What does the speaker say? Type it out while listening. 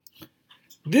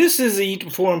This is the Eat to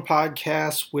Perform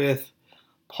podcast with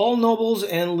Paul Nobles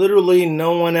and literally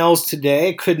no one else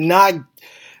today. Could not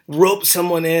rope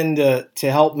someone in to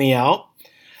help me out.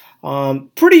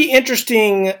 Pretty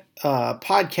interesting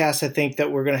podcast, I think,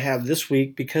 that we're going to have this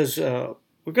week because we're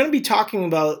going to be talking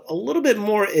about a little bit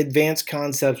more advanced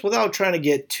concepts without trying to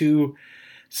get too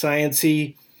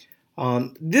sciencey.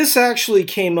 This actually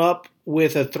came up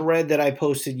with a thread that I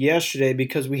posted yesterday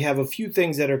because we have a few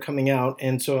things that are coming out,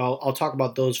 and so I'll talk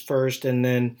about those first, and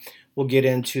then we'll get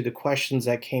into the questions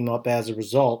that came up as a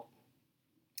result.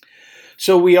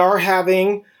 So we are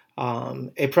having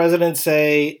a President's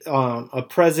Day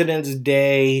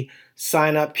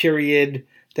sign up period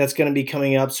that's going to be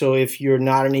coming up. So if you're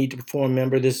not an Eat to Perform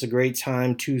member, this is a great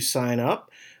time to sign up.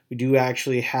 We do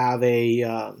actually have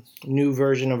a new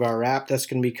version of our app that's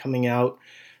going to be coming out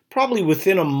probably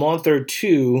within a month or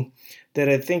two that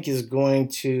I think is going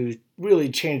to really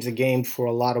change the game for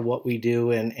a lot of what we do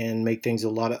and make things a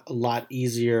lot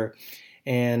easier.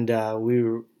 And we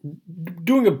were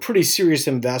doing a pretty serious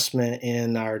investment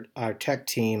in our tech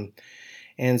team.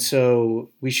 And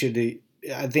so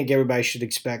I think everybody should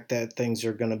expect that things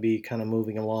are going to be kind of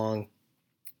moving along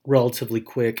relatively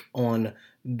quick on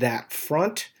that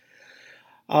front.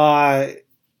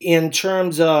 In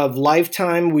terms of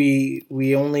lifetime,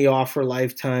 we only offer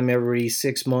lifetime every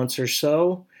 6 months or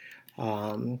so.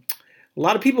 A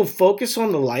lot of people focus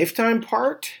on the lifetime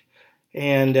part,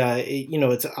 and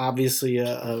it's obviously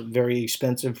a very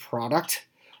expensive product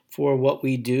for what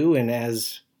we do. And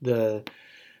as the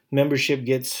membership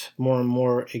gets more and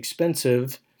more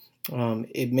expensive,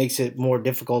 it makes it more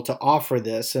difficult to offer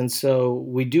this. And so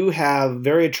we do have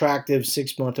very attractive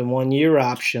 6 month and 1 year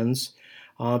options.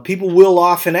 People will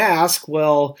often ask,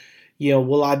 well,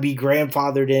 will I be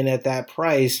grandfathered in at that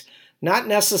price? Not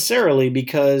necessarily,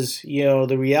 because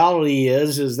the reality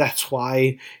is that's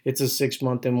why it's a 6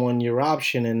 month and 1 year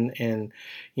option, and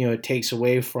it takes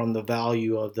away from the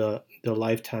value of the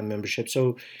lifetime membership.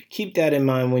 So keep that in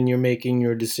mind when you're making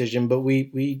your decision. But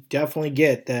we definitely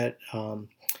get that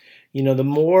the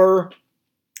more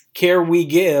care we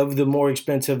give, the more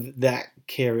expensive that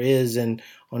care is, and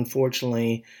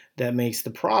unfortunately, that makes the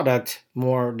product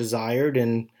more desired,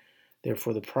 and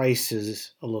therefore the price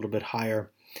is a little bit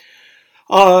higher.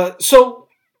 So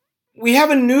we have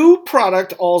a new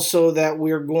product also that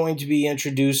we're going to be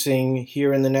introducing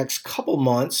here in the next couple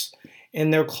months,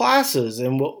 and they're classes,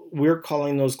 and we're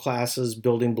calling those classes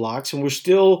building blocks, and we're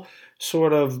still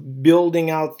sort of building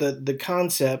out the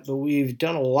concept, but we've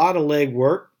done a lot of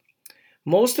legwork.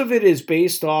 Most of it is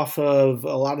based off of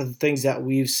a lot of the things that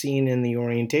we've seen in the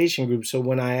orientation group. So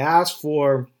when I asked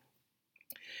for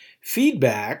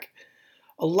feedback,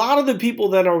 a lot of the people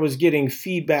that I was getting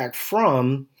feedback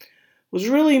from was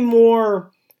really more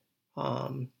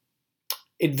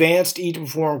advanced Eat to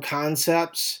Perform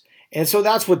concepts. And so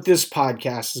that's what this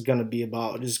podcast is going to be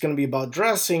about. It's going to be about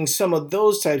addressing some of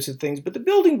those types of things. But the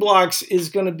building blocks is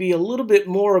going to be a little bit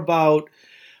more about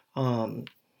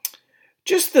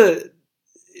just the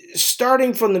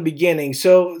starting from the beginning.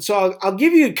 So I'll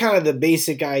give you kind of the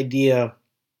basic idea.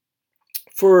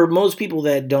 For most people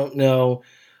that don't know,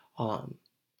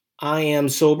 I am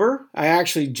sober. I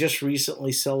actually just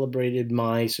recently celebrated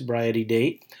my sobriety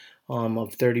date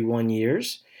of 31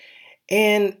 years.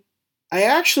 And I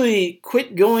actually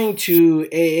quit going to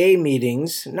AA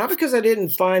meetings, not because I didn't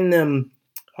find them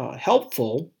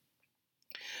helpful,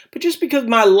 but just because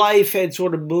my life had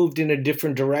sort of moved in a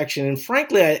different direction. And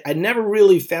frankly, I never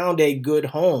really found a good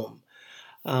home.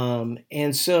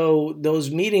 And so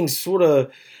those meetings sort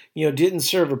of, didn't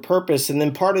serve a purpose. And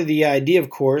then part of the idea, of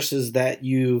course, is that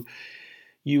you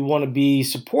want to be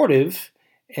supportive.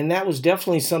 And that was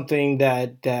definitely something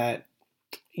that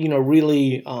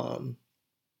really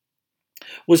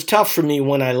was tough for me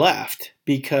when I left,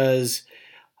 because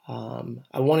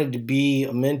I wanted to be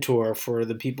a mentor for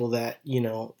the people that,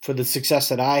 for the success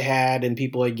that I had and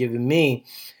people had given me.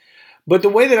 But the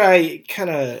way that I kind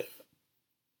of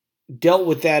dealt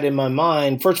with that in my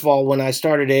mind, first of all, when I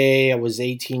started AA, I was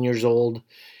 18 years old.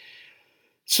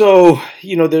 So,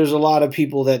 there's a lot of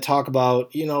people that talk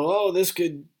about, oh, this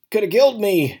could have killed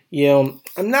me. I'm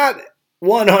not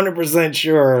 100%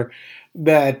 sure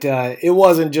that it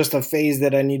wasn't just a phase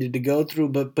that I needed to go through,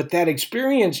 but that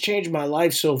experience changed my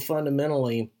life so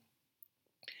fundamentally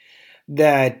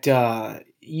that the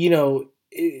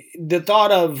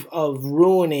thought of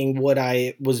ruining what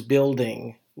I was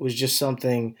building was just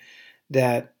something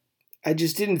that I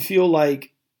just didn't feel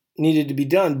like needed to be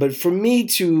done. But for me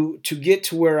to get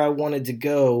to where I wanted to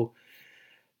go,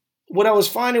 what I was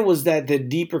finding was that the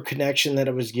deeper connection that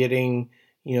I was getting,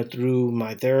 through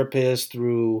my therapist,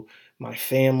 through my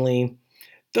family,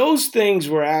 those things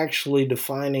were actually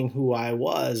defining who I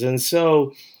was. And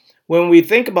so when we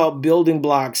think about building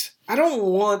blocks, I don't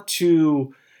want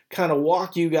to kind of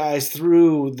walk you guys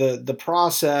through the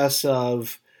process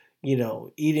of,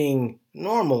 eating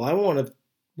normal. I want to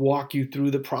walk you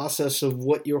through the process of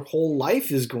what your whole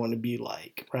life is going to be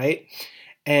like, right?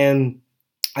 And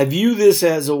I view this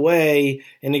as a way,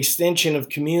 an extension of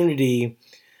community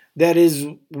that is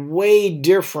way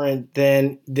different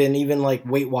than even like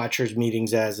Weight Watchers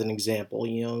meetings, as an example.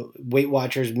 Weight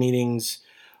Watchers meetings,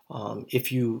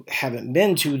 if you haven't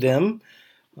been to them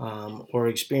or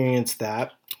experienced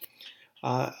that,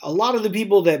 a lot of the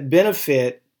people that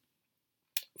benefit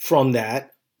from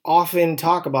that often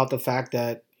talk about the fact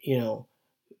that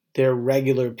they're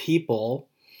regular people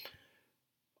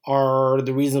are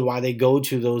the reason why they go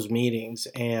to those meetings,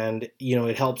 and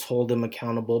it helps hold them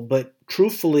accountable. But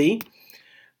truthfully,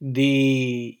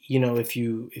 if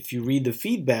you read the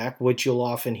feedback, what you'll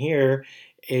often hear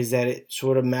is that it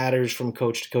sort of matters from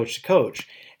coach to coach to coach.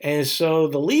 And so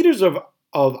the leaders of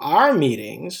our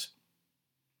meetings,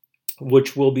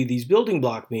 which will be these building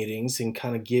block meetings, and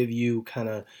kind of give you kind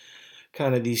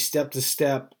of these step to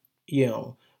step,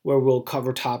 where we'll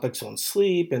cover topics on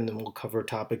sleep, and then we'll cover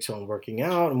topics on working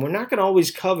out. And we're not going to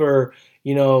always cover,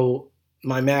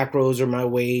 my macros or my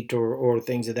weight or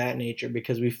things of that nature,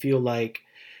 because we feel like,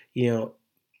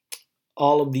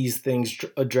 all of these things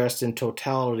addressed in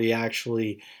totality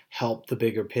actually help the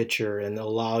bigger picture and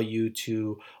allow you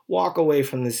to walk away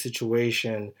from this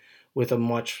situation with a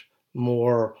much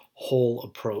more whole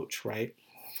approach, right?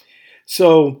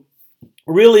 So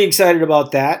really excited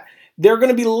about that. They're going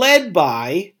to be led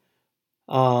by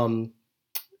the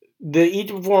Eat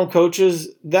to Perform coaches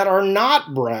that are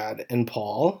not Brad and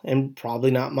Paul, and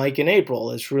probably not Mike and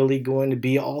April. It's really going to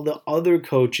be all the other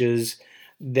coaches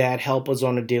that help us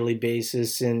on a daily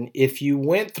basis. And if you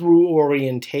went through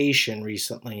orientation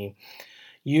recently,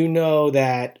 you know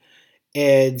that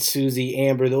Ed, Susie,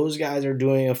 Amber, those guys are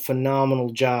doing a phenomenal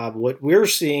job. What we're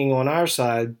seeing on our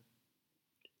side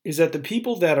is that the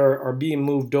people that are being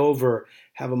moved over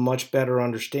have a much better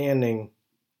understanding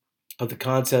of the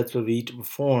concepts of Eat to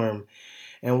Perform.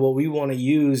 And what we want to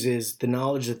use is the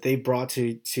knowledge that they brought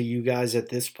to you guys at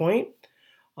this point.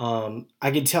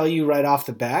 I can tell you right off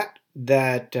the bat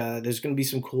that there's going to be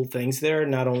some cool things there.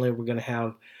 Not only are we going to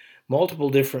have multiple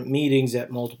different meetings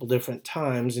at multiple different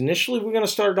times. Initially, we're going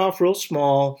to start it off real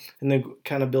small and then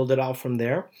kind of build it out from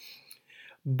there.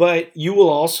 But you will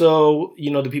also,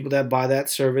 the people that buy that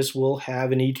service will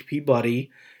have an ETP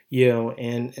buddy,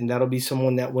 and that'll be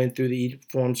someone that went through the Eat to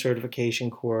Perform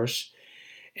certification course.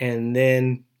 And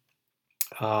then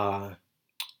we're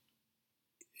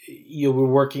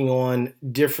working on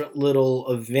different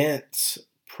little events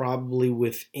probably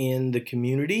within the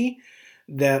community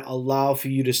that allow for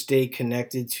you to stay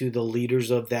connected to the leaders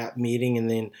of that meeting, and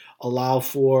then allow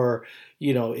for,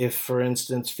 if for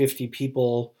instance 50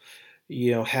 people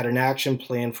had an action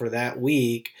plan for that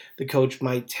week, the coach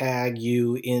might tag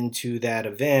you into that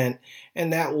event,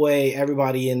 and that way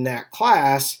everybody in that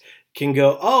class can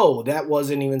go, oh, that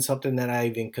wasn't even something that I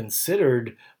even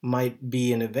considered might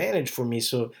be an advantage for me,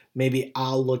 so maybe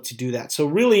I'll look to do that. So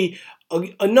really,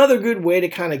 another good way to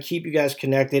kind of keep you guys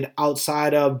connected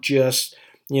outside of just,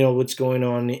 what's going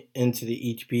on into the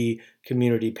ETP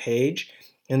community page.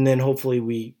 And then hopefully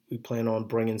we plan on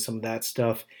bringing some of that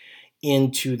stuff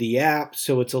into the app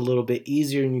so it's a little bit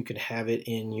easier and you can have it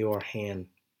in your hand.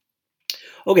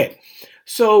 Okay,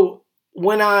 so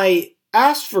when I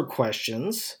asked for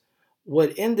questions,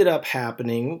 what ended up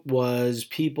happening was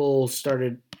people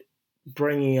started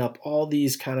bringing up all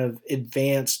these kind of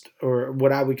advanced, or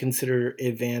what I would consider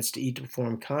advanced Eat to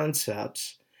Perform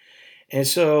concepts. And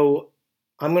so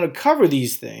I'm going to cover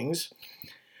these things.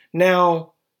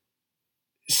 Now,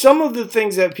 some of the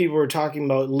things that people are talking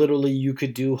about, literally you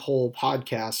could do whole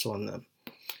podcasts on them.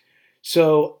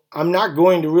 So I'm not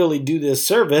going to really do this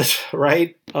service,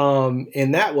 right,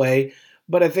 in that way.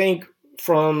 But I think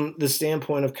from the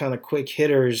standpoint of kind of quick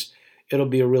hitters, it'll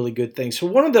be a really good thing. So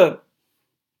one of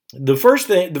the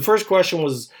first question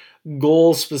was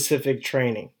goal-specific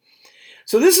training.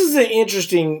 So this is an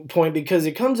interesting point because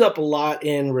it comes up a lot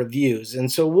in reviews.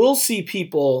 And so we'll see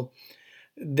people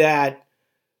that,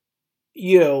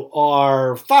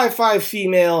 are 5'5"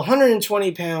 female,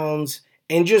 120 pounds,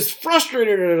 and just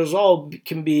frustrated as all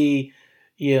can be,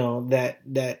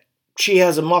 that she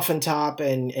has a muffin top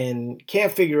and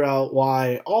can't figure out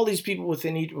why all these people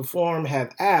within Eat to Perform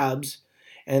have abs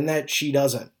and that she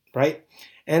doesn't, right?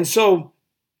 And so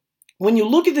when you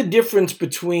look at the difference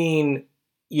between,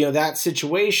 that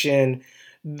situation,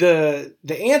 the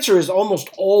answer is almost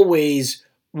always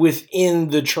within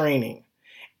the training.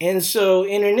 And so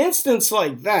in an instance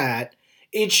like that,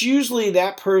 it's usually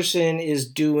that person is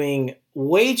doing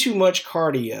way too much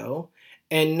cardio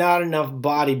and not enough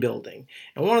bodybuilding.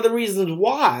 And one of the reasons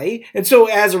why, and so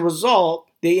as a result,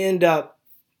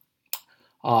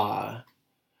 uh,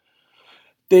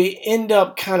 they end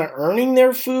up kind of earning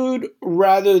their food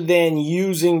rather than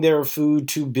using their food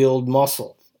to build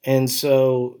muscle. And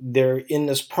so they're in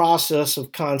this process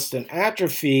of constant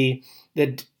atrophy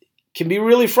that can be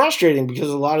really frustrating because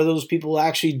a lot of those people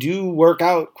actually do work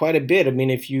out quite a bit. I mean,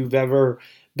 if you've ever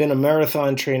been a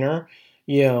marathon trainer,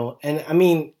 and I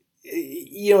mean,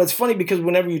 it's funny because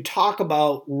whenever you talk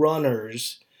about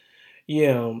runners, you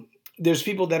know, there's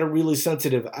people that are really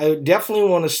sensitive. I definitely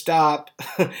want to stop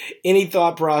any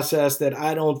thought process that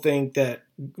I don't think that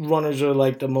runners are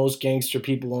like the most gangster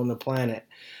people on the planet.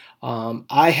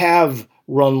 I have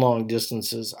run long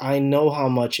distances. I know how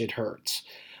much it hurts.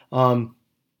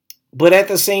 But at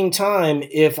the same time,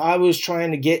 if I was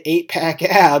trying to get 8-pack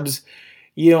abs,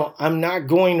 I'm not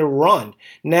going to run.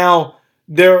 Now,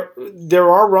 there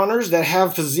are runners that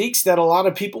have physiques that a lot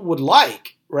of people would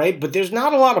like, right? But there's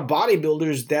not a lot of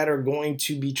bodybuilders that are going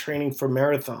to be training for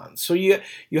marathons. So you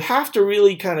have to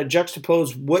really kind of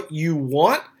juxtapose what you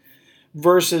want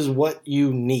versus what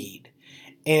you need.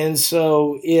 And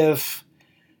so if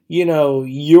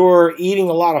you're eating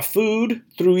a lot of food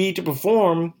through Eat to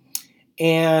Perform,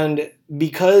 and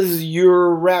because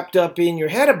you're wrapped up in your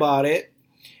head about it,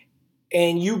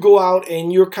 and you go out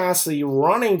and you're constantly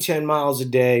running 10 miles a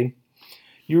day,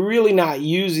 you're really not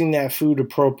using that food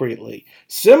appropriately.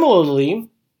 Similarly,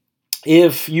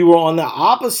 if you were on the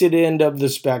opposite end of the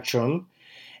spectrum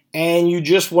and you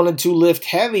just wanted to lift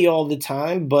heavy all the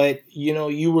time, but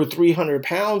you were 300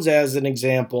 pounds as an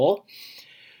example,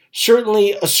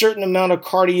 certainly a certain amount of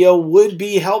cardio would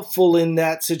be helpful in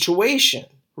that situation,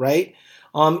 right?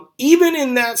 Even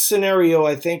in that scenario,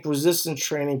 I think resistance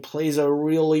training plays a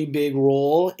really big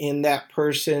role in that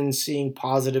person seeing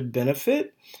positive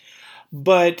benefit.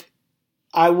 But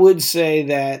I would say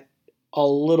that a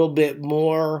little bit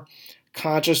more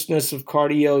consciousness of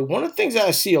cardio. One of the things that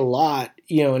I see a lot,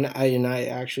 and I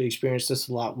actually experienced this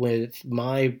a lot with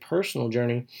my personal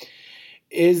journey,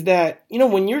 is that,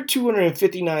 when you're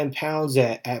 259 pounds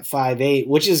at 5'8",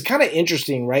 which is kind of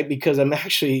interesting, right? Because I'm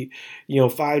actually,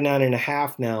 5'9" and a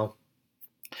half now.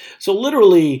 So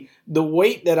literally the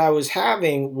weight that I was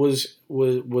having was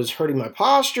hurting my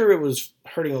posture. It was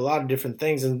hurting a lot of different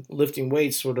things, and lifting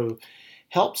weights sort of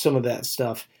helped some of that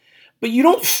stuff. But you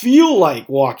don't feel like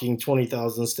walking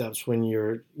 20,000 steps when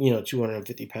you're,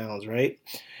 250 pounds, right?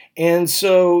 And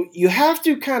so you have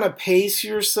to kind of pace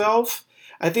yourself.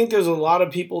 I think there's a lot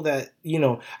of people that,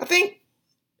 I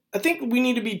think we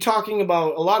need to be talking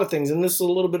about a lot of things, and this is a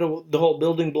little bit of the whole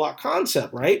building block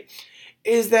concept, right?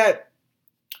 Is that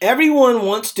everyone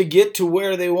wants to get to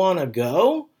where they want to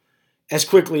go as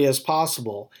quickly as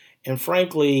possible. And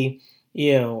frankly,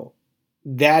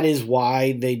 that is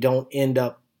why they don't end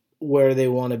up where they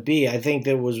want to be. I think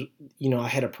there was, I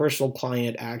had a personal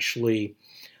client actually,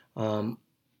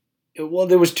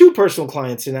 there was two personal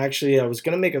clients, and actually I was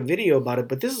going to make a video about it,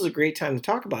 but this is a great time to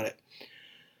talk about it.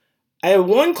 I have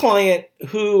one client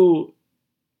who,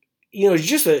 is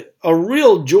just a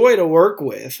real joy to work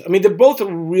with. I mean, they're both a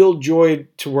real joy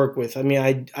to work with. I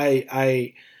mean,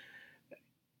 I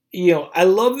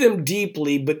love them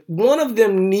deeply, but one of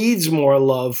them needs more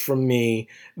love from me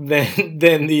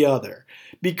than the other,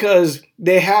 because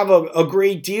they have a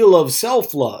great deal of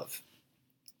self-love.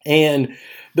 And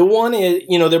the one is,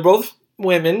 they're both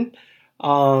women.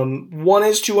 One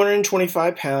is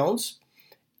 225 pounds,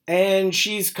 and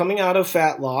she's coming out of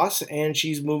fat loss, and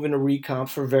she's moving to recomp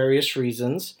for various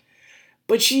reasons.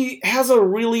 But she has a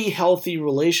really healthy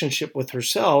relationship with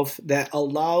herself that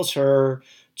allows her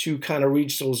to kind of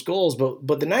reach those goals.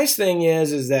 But the nice thing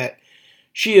is that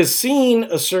she has seen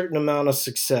a certain amount of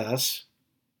success.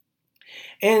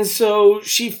 And so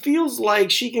she feels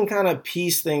like she can kind of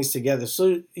piece things together.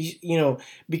 So,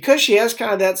 because she has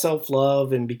kind of that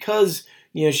self-love, and because,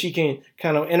 she can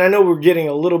kind of, and I know we're getting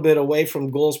a little bit away from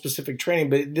goal-specific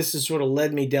training, but this has sort of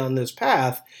led me down this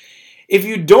path. If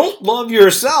you don't love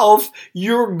yourself,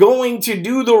 you're going to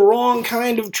do the wrong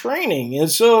kind of training.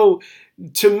 And so,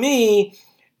 to me,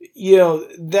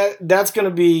 that's going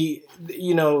to be,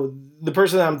 the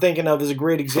person that I'm thinking of is a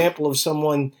great example of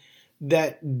someone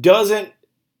that doesn't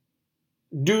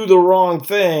do the wrong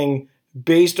thing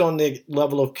based on the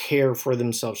level of care for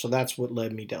themselves. So that's what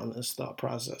led me down this thought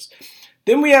process.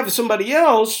 Then we have somebody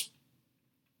else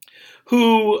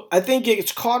who I think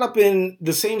gets caught up in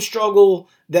the same struggle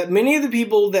that many of the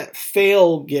people that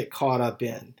fail get caught up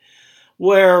in,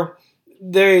 where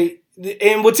they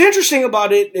And what's interesting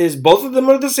about it is both of them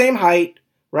are the same height,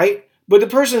 right? But the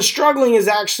person struggling is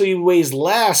actually weighs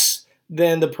less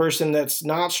than the person that's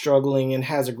not struggling and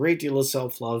has a great deal of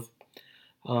self-love.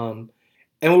 Um,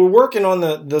 and we're working on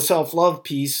the self-love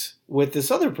piece with this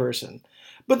other person.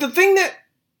 But the thing that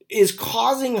is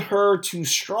causing her to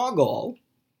struggle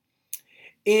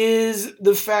is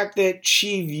the fact that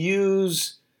she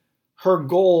views her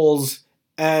goals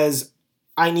as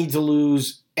I need to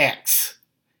lose X,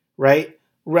 right?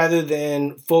 Rather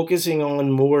than focusing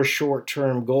on more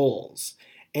short-term goals.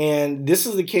 And this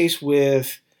is the case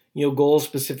with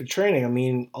goal-specific training. I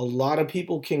mean, a lot of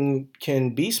people can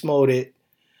beast mode it,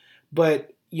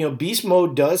 but beast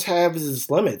mode does have its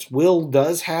limits. Will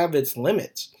does have its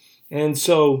limits. And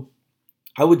so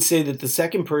I would say that the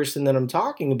second person that I'm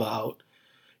talking about,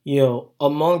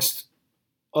 amongst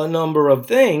a number of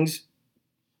things,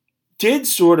 did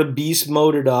sort of beast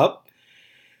mode it up,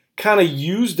 kind of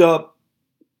used up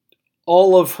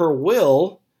all of her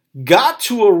will, got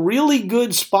to a really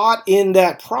good spot in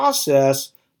that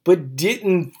process, but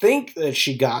didn't think that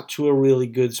she got to a really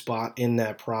good spot in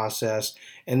that process.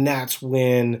 And that's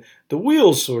when the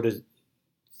wheels sort of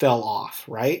fell off,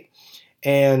 right?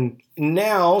 And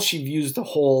now she views the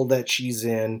hole that she's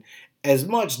in as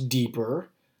much deeper.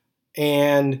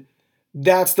 And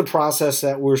that's the process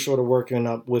that we're sort of working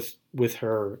up with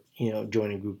her,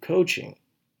 joining group coaching.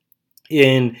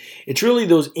 And it's really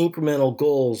those incremental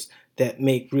goals that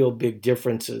make real big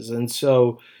differences. And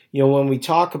so, when we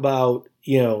talk about,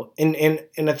 and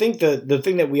I think the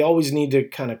thing that we always need to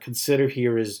kind of consider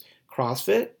here is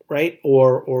CrossFit, right?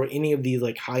 Or any of these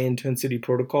like high intensity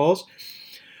protocols.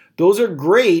 Those are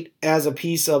great as a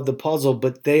piece of the puzzle,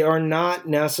 but they are not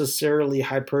necessarily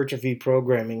hypertrophy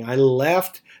programming. I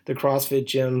left the CrossFit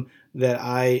gym that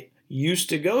I used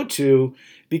to go to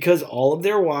because all of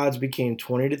their WODs became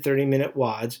 20 to 30 minute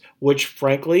WODs, which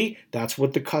frankly, that's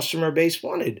what the customer base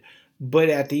wanted. But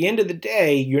at the end of the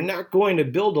day, you're not going to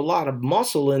build a lot of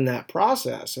muscle in that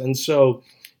process. And so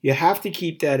you have to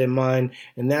keep that in mind.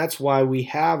 And that's why we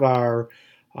have our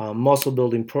muscle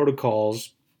building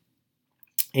protocols.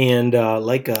 And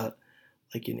like an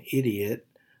idiot,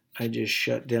 I just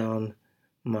shut down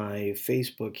my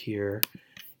Facebook here.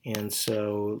 And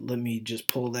so let me just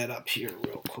pull that up here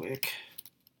real quick.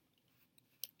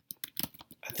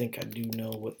 I think I do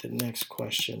know what the next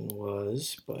question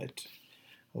was, but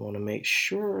I want to make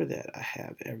sure that I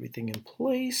have everything in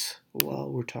place while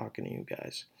we're talking to you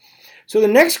guys. So the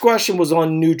next question was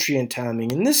on nutrient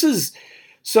timing. And this is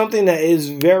something that is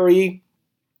very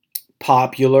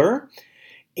popular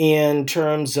in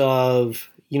terms of,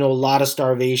 a lot of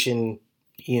starvation,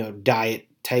 diet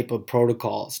type of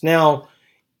protocols. Now,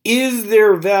 is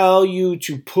there value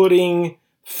to putting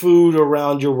food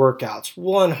around your workouts?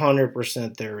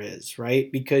 100% there is,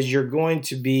 right? Because you're going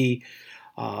to be,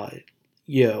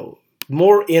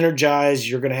 more energized.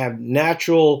 You're going to have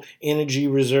natural energy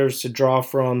reserves to draw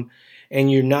from,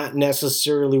 and you're not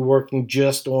necessarily working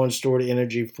just on stored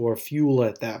energy for fuel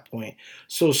at that point.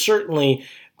 So certainly,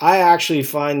 I actually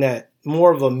find that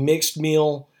more of a mixed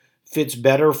meal fits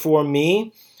better for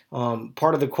me.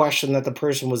 Part of the question that the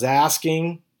person was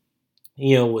asking,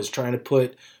 was trying to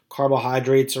put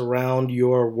carbohydrates around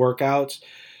your workouts.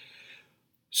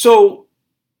 So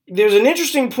there's an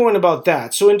interesting point about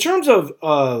that. So in terms of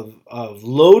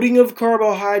loading of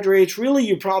carbohydrates, really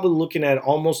you're probably looking at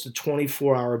almost a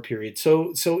 24-hour period.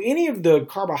 So any of the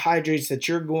carbohydrates that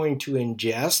you're going to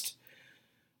ingest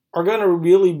are going to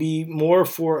really be more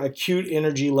for acute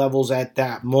energy levels at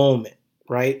that moment,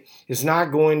 right? It's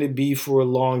not going to be for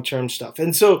long-term stuff.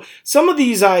 And so some of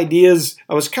these ideas,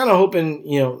 I was kind of hoping,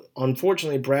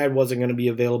 unfortunately Brad wasn't going to be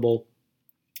available.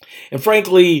 And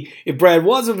frankly, if Brad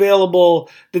was available,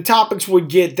 the topics would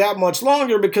get that much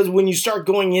longer because when you start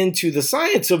going into the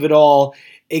science of it all,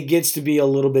 it gets to be a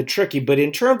little bit tricky. But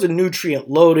in terms of nutrient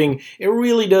loading, it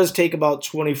really does take about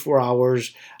 24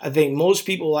 hours. I think most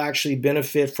people actually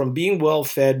benefit from being well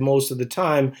fed most of the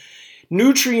time.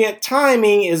 Nutrient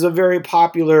timing is a very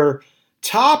popular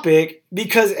topic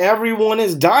because everyone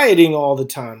is dieting all the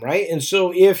time, right? And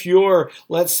so if you're,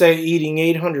 let's say, eating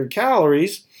 800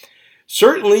 calories,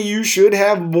 certainly you should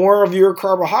have more of your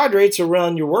carbohydrates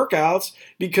around your workouts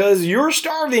because you're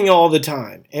starving all the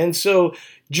time. And so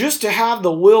just to have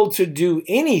the will to do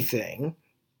anything,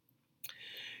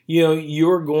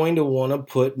 you're going to want to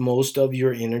put most of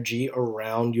your energy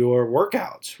around your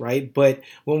workouts, right? But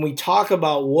when we talk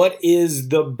about what is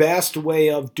the best way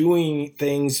of doing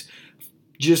things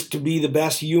just to be the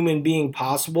best human being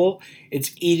possible,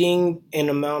 it's eating an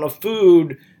amount of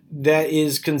food that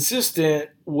is consistent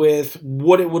with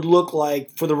what it would look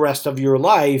like for the rest of your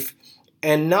life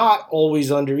and not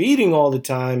always under eating all the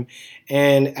time.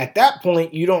 And at that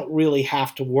point, you don't really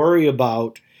have to worry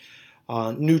about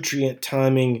nutrient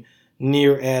timing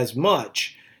near as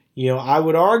much. I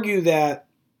would argue that,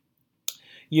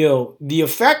 the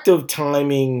effect of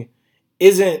timing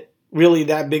isn't really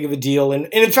that big of a deal. And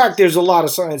in fact, there's a lot of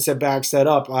science that backs that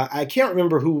up. I can't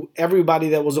remember everybody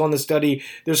that was on the study.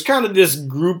 There's kind of this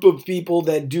group of people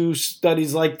that do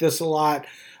studies like this a lot.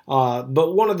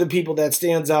 But one of the people that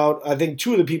stands out, I think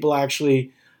two of the people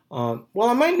actually, I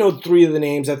might know three of the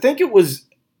names. I think it was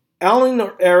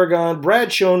Alan Aragon,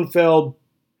 Brad Schoenfeld,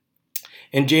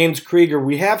 and James Krieger.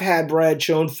 We have had Brad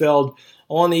Schoenfeld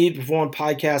on the Eat Perform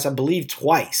podcast, I believe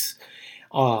twice.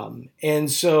 And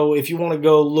so if you want to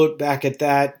go look back at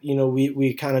that,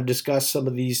 we kind of discussed some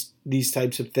of these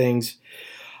types of things.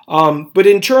 But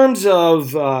in terms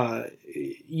of,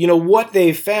 what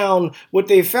they found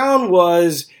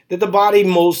was that the body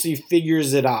mostly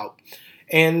figures it out,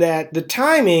 and that the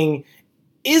timing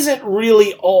isn't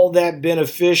really all that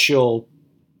beneficial.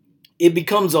 It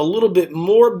becomes a little bit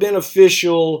more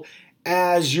beneficial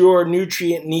as your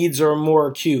nutrient needs are more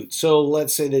acute. So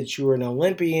let's say that you're an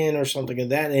Olympian or something of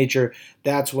that nature,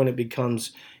 that's when it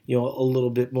becomes, a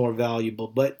little bit more valuable.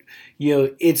 But,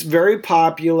 it's very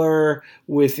popular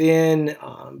within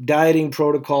dieting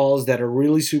protocols that are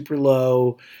really super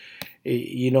low,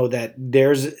 that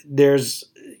there's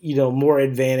more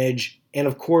advantage. And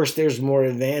of course, there's more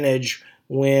advantage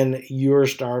when you're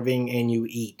starving and you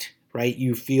eat, right?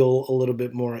 You feel a little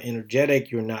bit more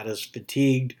energetic. You're not as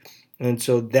fatigued. And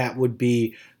so that would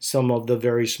be some of the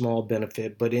very small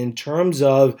benefit. But in terms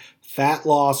of fat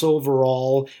loss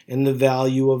overall and the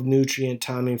value of nutrient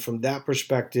timing from that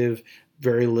perspective,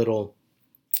 very little.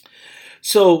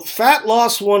 So fat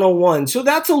loss 101. So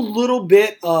that's a little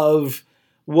bit of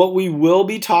what we will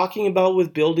be talking about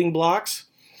with building blocks.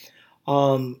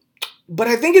 But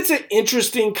I think it's an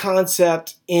interesting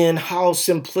concept in how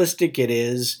simplistic it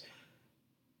is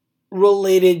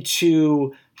related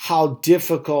to how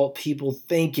difficult people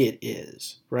think it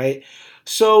is, right?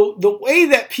 So the way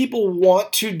that people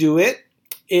want to do it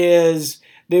is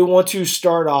they want to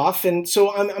start off, and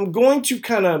so I'm going to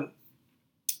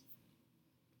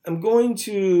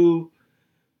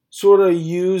sort of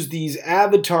use these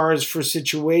avatars for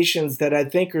situations that I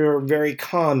think are very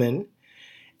common,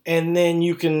 and then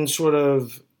you can sort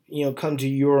of, come to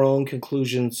your own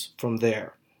conclusions from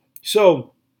there.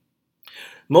 So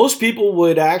most people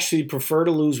would actually prefer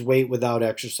to lose weight without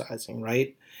exercising,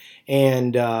 right?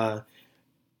 And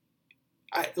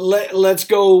let's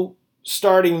go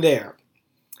starting there.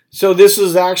 So this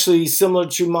is actually similar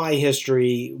to my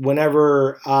history.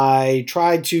 Whenever I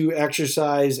tried to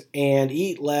exercise and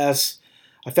eat less,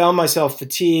 I found myself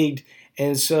fatigued.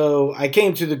 And so I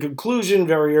came to the conclusion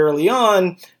very early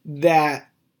on that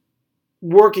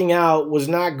working out was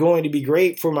not going to be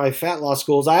great for my fat loss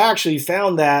goals. I actually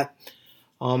found that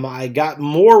I got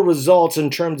more results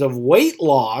in terms of weight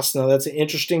loss. Now, that's an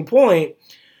interesting point,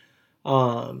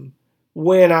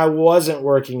 when I wasn't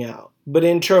working out. But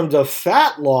in terms of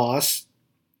fat loss,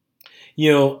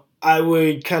 I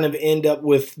would kind of end up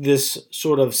with this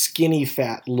sort of skinny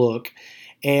fat look.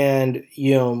 And,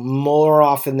 more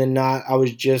often than not, I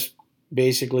was just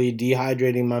basically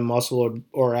dehydrating my muscle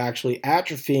or actually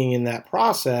atrophying in that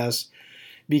process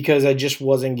because I just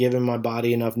wasn't giving my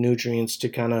body enough nutrients to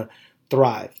kind of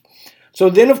thrive. So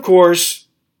then, of course,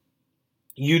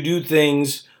 you do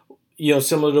things,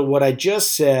 similar to what I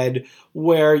just said,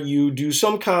 where you do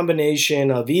some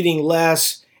combination of eating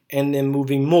less and then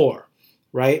moving more,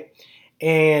 right?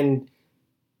 And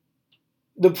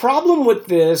the problem with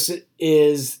this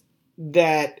is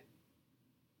that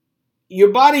your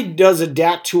body does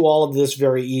adapt to all of this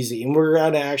very easy. And we're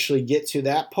going to actually get to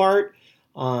that part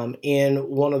in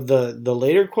one of the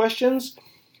later questions.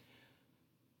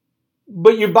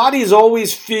 But your body is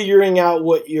always figuring out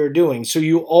what you're doing. So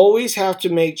you always have to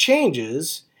make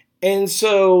changes. And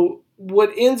so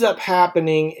what ends up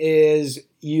happening is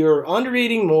you're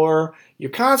undereating more,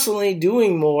 you're constantly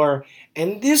doing more,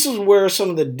 and this is where some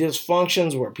of the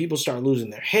dysfunctions, where people start losing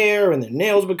their hair and their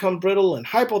nails become brittle and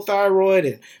hypothyroid,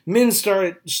 and men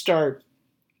start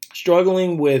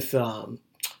struggling with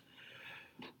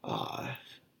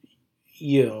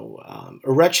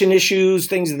erection issues,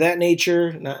 things of that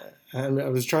nature. I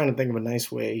was trying to think of a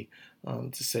nice way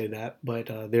to say that, but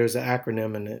there's an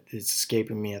acronym and it's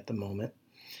escaping me at the moment.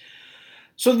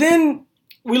 So then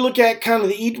we look at kind of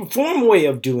the Eat Perform way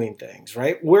of doing things,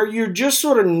 right? Where you're just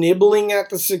sort of nibbling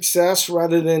at the success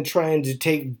rather than trying to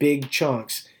take big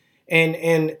chunks.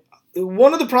 And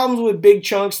one of the problems with big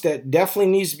chunks that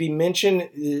definitely needs to be mentioned,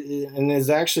 and is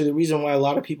actually the reason why a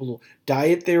lot of people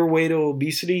diet their way to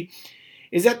obesity,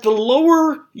 is that the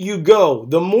lower you go,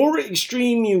 the more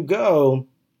extreme you go,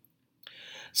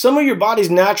 some of your body's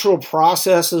natural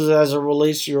processes as it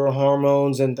relates to your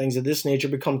hormones and things of this nature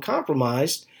become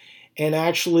compromised, and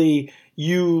actually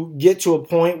you get to a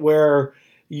point where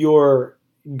you're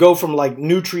go from like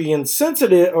nutrient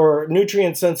sensitive or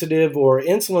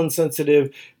insulin sensitive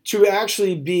to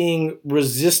actually being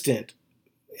resistant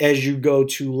as you go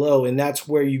too low, and that's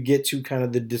where you get to kind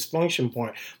of the dysfunction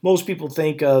point. Most people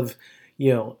think of,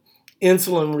 you know,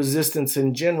 insulin resistance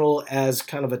in general as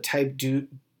kind of a type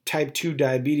 2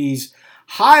 diabetes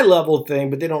high level thing,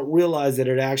 but they don't realize that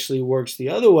it actually works the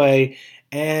other way,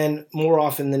 and more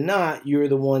often than not you're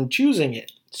the one choosing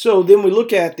it. So then we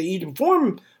look at the Eat to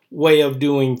Perform way of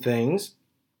doing things,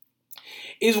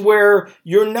 is where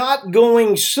you're not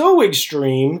going so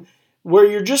extreme, where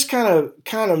you're just kind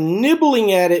of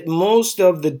nibbling at it most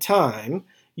of the time.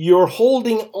 You're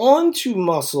holding on to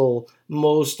muscle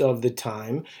most of the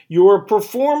time. Your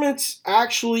performance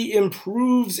actually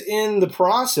improves in the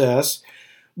process.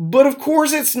 But of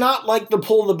course, it's not like the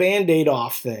pull the Band-Aid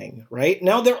off thing, right?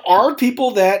 Now, there are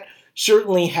people that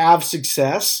certainly have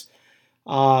success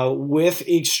with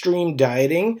extreme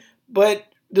dieting, but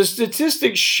the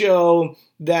statistics show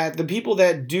that the people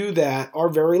that do that are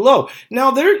very low.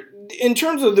 Now, in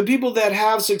terms of the people that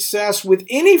have success with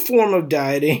any form of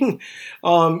dieting,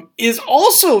 is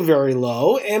also very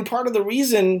low, and part of the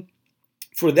reason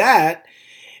for that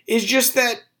is just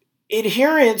that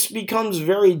adherence becomes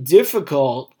very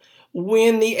difficult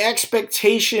when the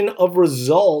expectation of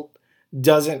result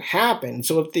doesn't happen.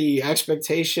 So if the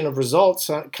expectation of results,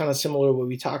 kind of similar to what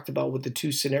we talked about with the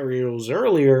two scenarios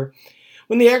earlier,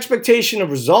 when the expectation of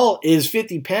result is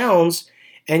 50 pounds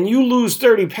and you lose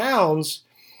 30 pounds,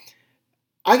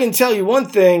 I can tell you one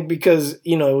thing, because,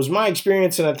 you know, it was my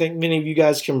experience, and I think many of you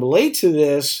guys can relate to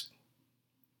this,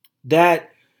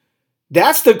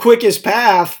 that's the quickest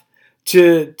path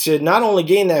to not only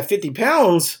gain that 50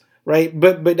 pounds, right,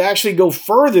 but actually go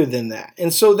further than that.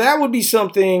 And so that would be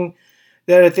something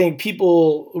that I think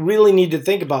people really need to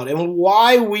think about, and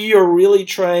why we are really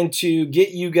trying to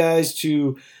get you guys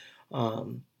to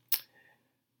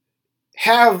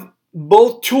have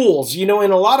both tools. You know,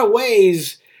 in a lot of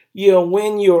ways, you know,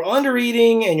 when you're under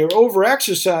eating and you're over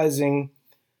exercising,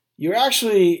 you're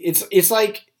actually, it's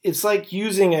like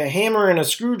using a hammer and a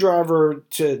screwdriver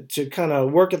to kind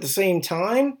of work at the same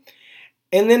time.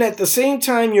 And then at the same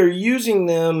time you're using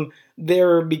them,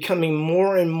 they're becoming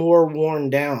more and more worn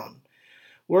down.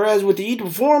 Whereas with the Eat to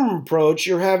Perform approach,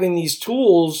 you're having these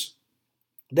tools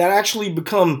that actually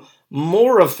become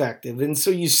more effective. And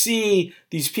so you see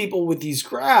these people with these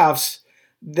graphs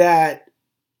that,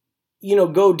 you know,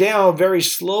 go down very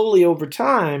slowly over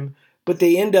time, but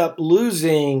they end up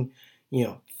losing, you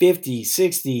know, 50,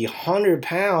 60, 100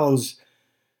 pounds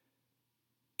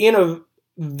in a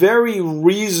very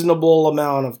reasonable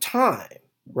amount of time,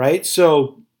 right?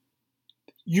 So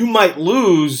you might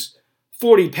lose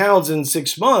 40 pounds in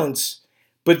 6 months,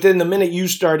 but then the minute you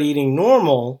start eating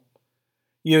normal,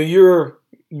 you know, you're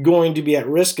going to be at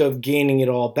risk of gaining it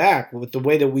all back. With the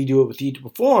way that we do it with Eat to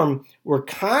Perform, we're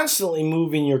constantly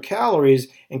moving your calories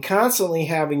and constantly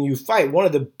having you fight. One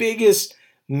of the biggest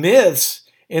myths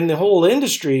in the whole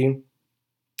industry,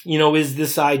 you know, is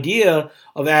this idea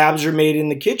of abs are made in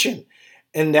the kitchen.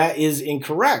 And that is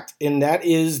incorrect. And that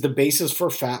is the basis for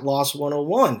Fat Loss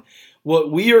 101.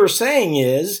 What we are saying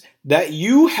is that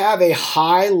you have a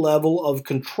high level of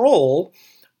control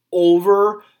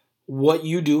over what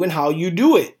you do and how you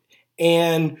do it.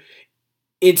 And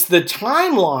it's the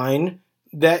timeline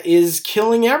that is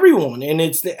killing everyone. And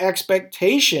it's the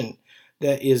expectation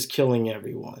that is killing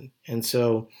everyone. And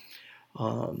so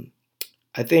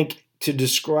I think to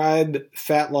describe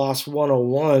Fat Loss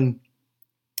 101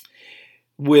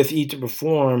 with Eat to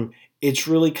Perform, it's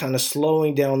really kind of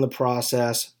slowing down the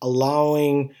process,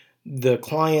 allowing the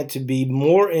client to be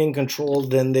more in control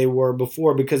than they were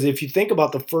before. Because if you think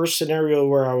about the first scenario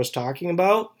where I was talking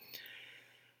about,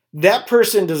 that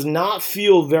person does not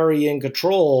feel very in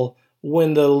control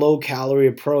when the low calorie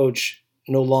approach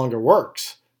no longer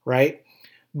works, right?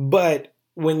 But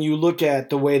when you look at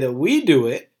the way that we do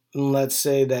it, and let's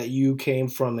say that you came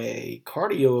from a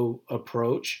cardio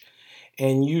approach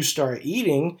and you start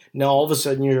eating, now all of a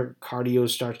sudden your cardio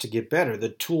starts to get better. The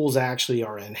tools actually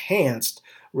are enhanced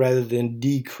rather than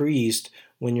decreased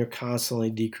when you're constantly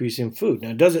decreasing food.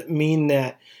 Now, it doesn't mean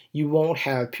that you won't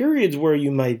have periods where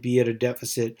you might be at a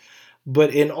deficit,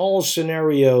 but in all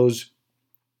scenarios,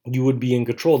 you would be in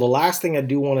control. The last thing I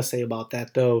do want to say about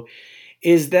that, though,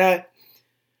 is that,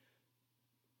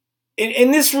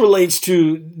 and this relates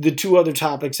to the two other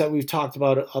topics that we've talked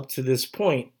about up to this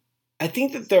point. I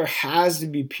think that there has to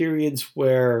be periods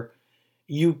where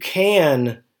you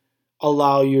can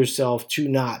allow yourself to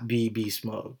not be beast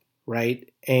mode, right?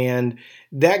 And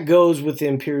that goes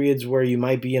within periods where you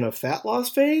might be in a fat loss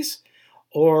phase,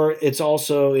 or it's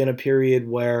also in a period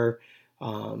where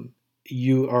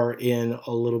you are in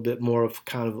a little bit more of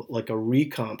kind of like a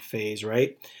recomp phase,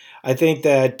 right? I think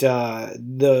that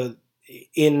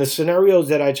in the scenarios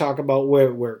that I talk about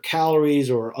where calories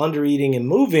or under eating and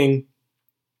moving,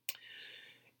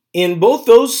 in both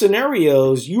those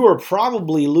scenarios, you are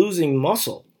probably losing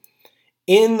muscle.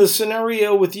 In the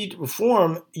scenario with Eat to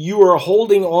Perform, you are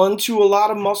holding on to a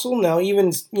lot of muscle. Now,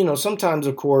 even, sometimes,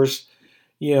 of course,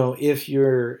 if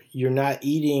you're not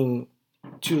eating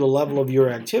to the level of your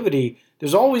activity,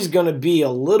 there's always going to be a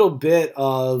little bit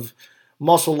of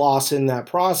muscle loss in that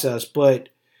process. But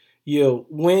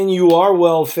when you are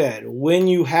well fed, when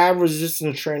you have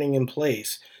resistance training in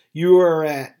place, you are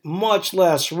at much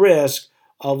less risk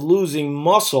of losing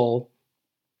muscle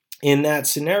in that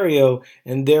scenario,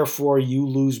 and therefore you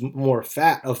lose more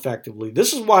fat effectively.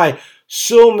 This is why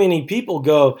so many people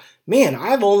go, man,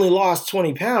 I've only lost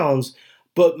 20 pounds,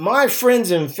 but my friends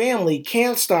and family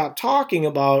can't stop talking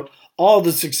about all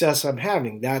the success I'm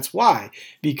having. That's why.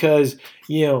 Because,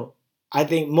 I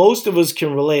think most of us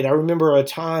can relate. I remember a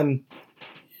time,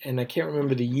 and I can't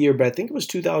remember the year, but I think it was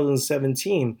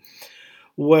 2017,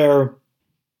 where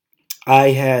I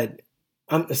had,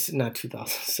 not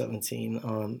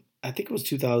 2017, I think it was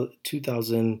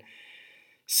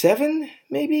 2007,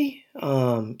 maybe?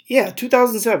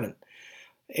 2007.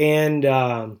 And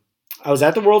I was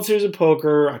at the World Series of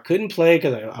Poker. I couldn't play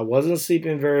because I wasn't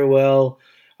sleeping very well.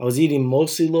 I was eating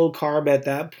mostly low carb at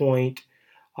that point.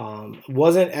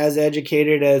 Wasn't as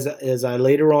educated as I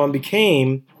later on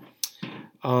became.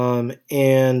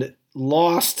 And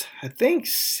lost, I think,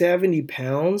 70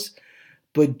 pounds,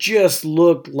 but just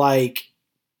looked like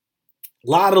a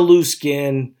lot of loose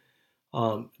skin.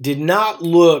 Did not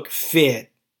look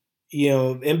fit,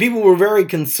 and people were very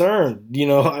concerned.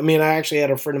 I actually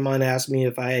had a friend of mine ask me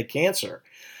if I had cancer,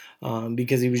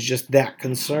 because he was just that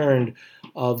concerned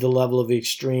of the level of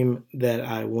extreme that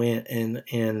I went.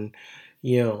 And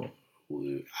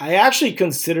I actually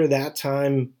consider that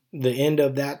time, the end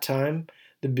of that time,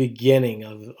 the beginning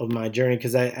of my journey,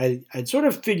 because I'd sort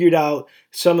of figured out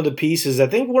some of the pieces. I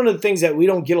think one of the things that we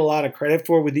don't get a lot of credit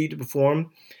for with Eat to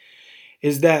Perform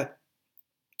is that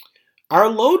our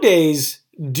low days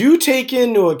do take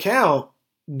into account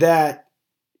that,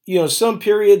 some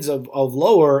periods of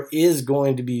lower is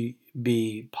going to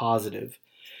be positive.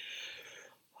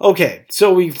 Okay,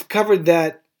 so we've covered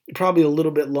that probably a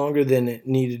little bit longer than it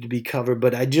needed to be covered,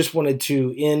 but I just wanted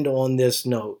to end on this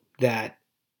note that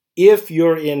if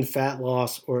you're in fat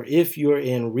loss or if you're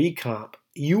in recomp,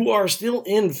 you are still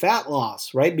in fat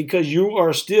loss, right? Because you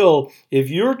are still, if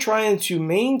you're trying to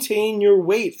maintain your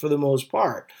weight for the most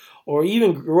part, or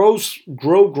even grow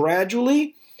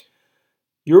gradually,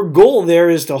 your goal there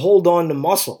is to hold on to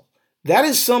muscle. That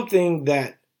is something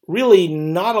that really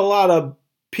not a lot of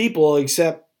people,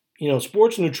 except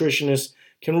sports nutritionists,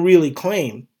 can really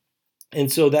claim.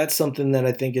 And so that's something that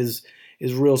I think is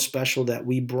real special that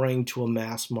we bring to a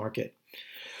mass market.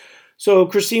 So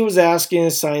Christine was asking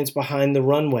the science behind the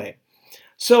runway.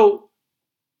 So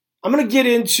I'm going to get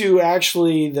into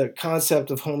actually the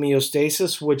concept of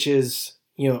homeostasis, which is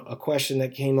a question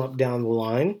that came up down the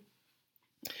line.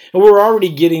 And we're already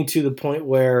getting to the point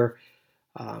where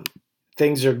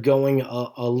things are going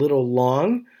a little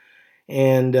long.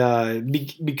 And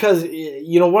because,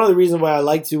 one of the reasons why I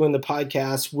like doing the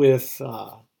podcast with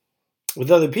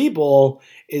other people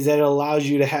is that it allows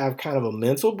you to have kind of a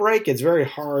mental break. It's very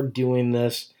hard doing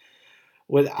this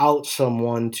without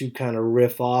someone to kind of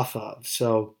riff off of.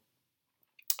 So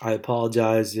I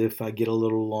apologize if I get a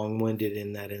little long-winded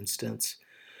in that instance.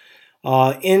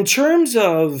 In terms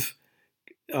of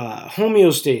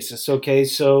homeostasis, okay,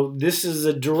 so this is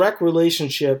a direct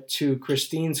relationship to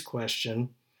Christine's question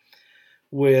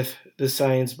with the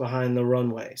science behind the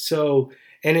runway. So,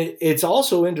 and it's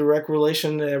also in direct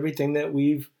relation to everything that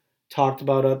we've talked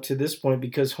about up to this point,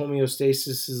 because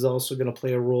homeostasis is also going to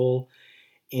play a role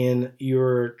in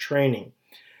your training.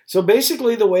 So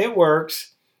basically the way it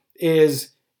works is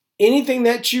anything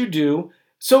that you do.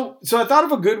 So I thought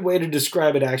of a good way to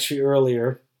describe it actually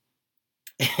earlier.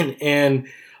 And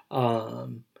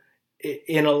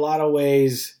in a lot of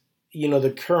ways,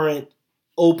 the current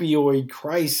opioid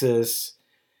crisis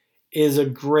is a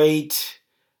great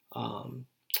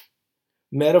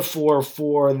metaphor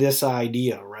for this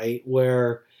idea, right?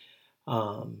 Where,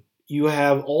 you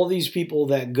have all these people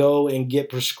that go and get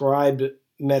prescribed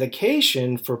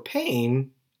medication for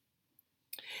pain.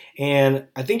 And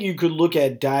I think you could look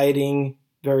at dieting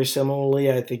very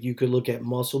similarly. I think you could look at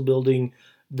muscle building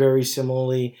very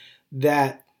similarly.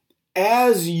 That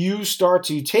as you start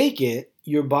to take it,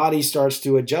 your body starts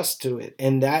to adjust to it.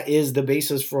 And that is the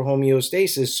basis for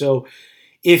homeostasis. So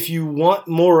if you want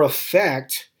more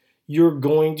effect, you're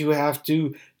going to have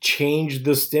to change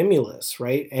the stimulus,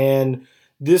 right? And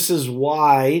this is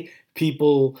why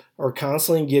people are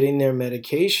constantly getting their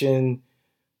medication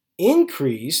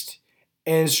increased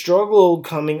and struggle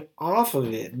coming off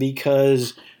of it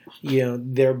because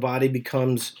their body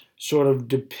becomes sort of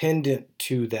dependent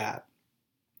to that.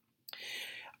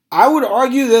 I would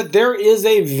argue that there is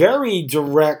a very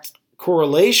direct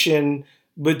correlation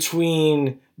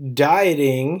between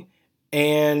dieting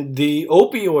and the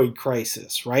opioid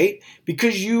crisis, right?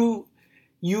 Because you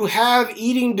have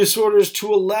eating disorders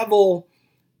to a level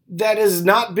that has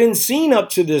not been seen up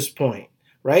to this point,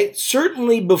 right?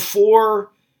 Certainly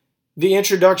before the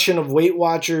introduction of Weight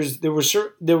Watchers, there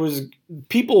was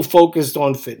people focused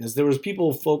on fitness. There was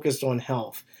people focused on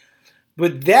health.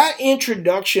 But that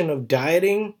introduction of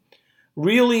dieting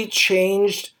really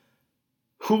changed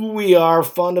who we are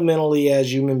fundamentally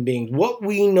as human beings. What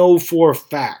we know for a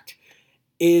fact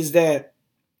is that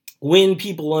when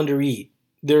people undereat,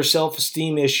 their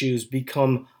self-esteem issues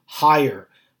become higher,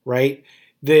 right?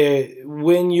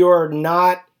 When you're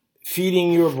not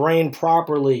feeding your brain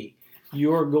properly,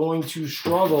 you're going to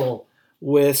struggle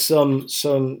with some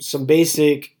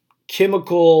basic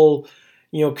chemical,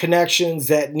 connections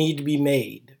that need to be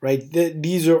made, right?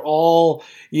 These are all,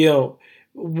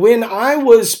 when I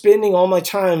was spending all my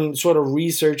time sort of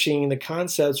researching the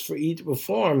concepts for Eat to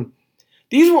Perform,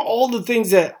 these were all the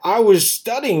things that I was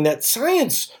studying, that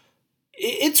science,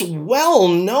 it's well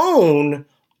known,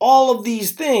 all of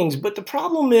these things. But the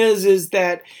problem is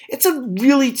that it's a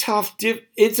really tough,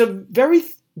 it's a very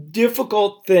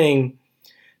difficult thing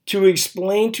to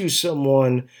explain to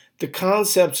someone the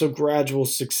concepts of gradual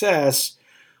success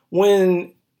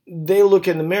when they look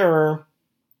in the mirror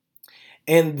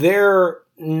and they're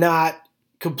not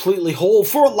completely whole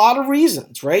for a lot of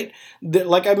reasons, right?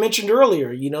 Like I mentioned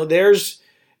earlier, there's,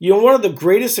 one of the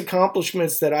greatest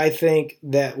accomplishments that I think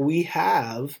that we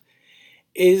have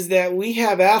is that we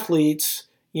have athletes,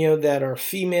 that are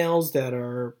females that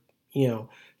are,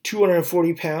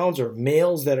 240 pounds, or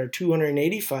males that are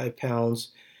 285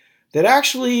 pounds, that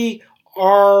actually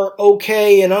are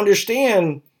okay and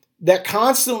understand that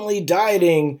constantly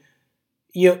dieting,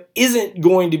 isn't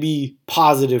going to be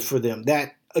positive for them.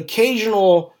 That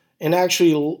occasional and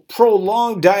actually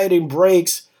prolonged dieting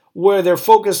breaks where they're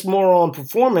focused more on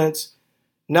performance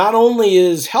not only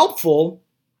is helpful,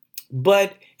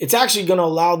 but it's actually going to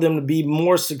allow them to be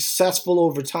more successful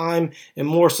over time and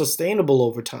more sustainable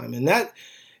over time. And that,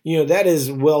 that is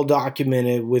well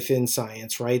documented within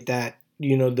science, right? That,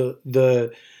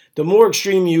 the more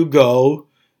extreme you go,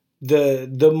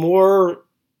 the more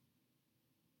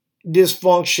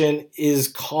dysfunction is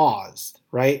caused,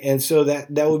 right? And so that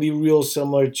would be real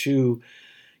similar to,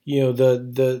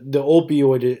 the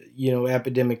opioid,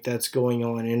 epidemic that's going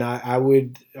on. And I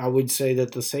would say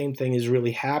that the same thing is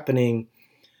really happening,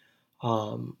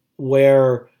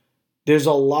 where there's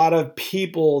a lot of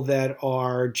people that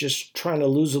are just trying to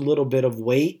lose a little bit of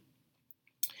weight,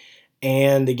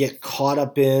 and they get caught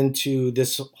up into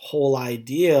this whole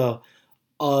idea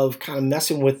of kind of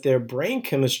messing with their brain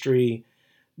chemistry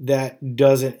that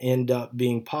doesn't end up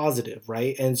being positive,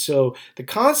 right? And so the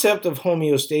concept of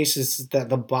homeostasis is that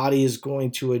the body is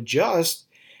going to adjust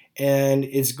and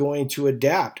it's going to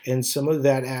adapt. And some of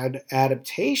that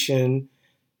adaptation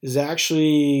is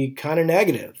actually kind of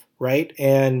negative, right?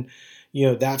 And,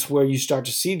 that's where you start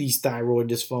to see these thyroid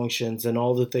dysfunctions and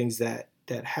all the things that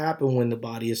happen when the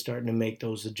body is starting to make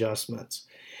those adjustments.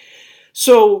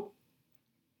 So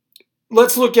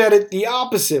let's look at it the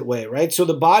opposite way, right? So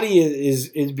the body is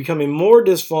becoming more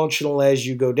dysfunctional as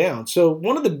you go down. So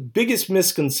one of the biggest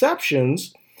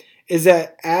misconceptions is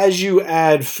that as you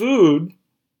add food,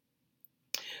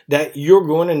 that you're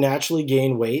going to naturally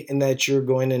gain weight and that you're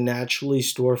going to naturally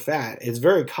store fat. It's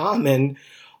very common.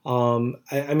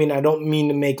 I don't mean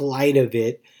to make light of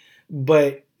it,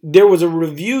 but there was a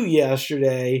review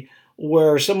yesterday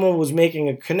where someone was making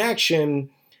a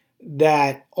connection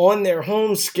that on their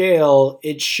home scale,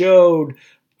 it showed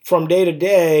from day to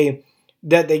day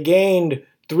that they gained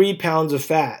 3 pounds of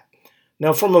fat.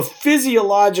 Now, from a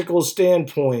physiological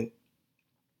standpoint,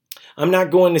 I'm not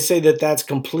going to say that that's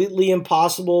completely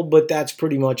impossible, but that's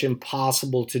pretty much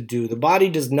impossible to do. The body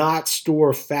does not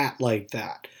store fat like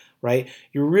that, right?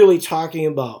 You're really talking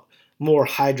about more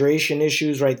hydration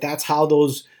issues, right? That's how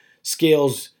those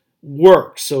scales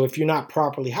work. So if you're not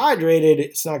properly hydrated,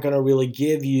 it's not going to really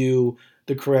give you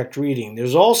the correct reading.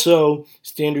 There's also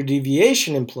standard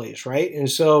deviation in place, right? And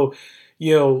so,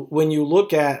 when you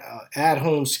look at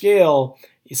home scale,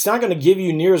 it's not going to give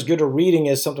you near as good a reading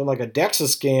as something like a DEXA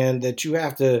scan that you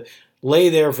have to lay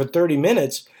there for 30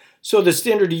 minutes. So the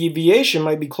standard deviation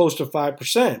might be close to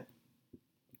 5%.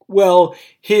 Well,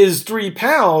 his 3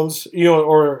 pounds,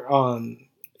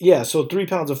 so 3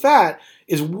 pounds of fat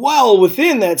is well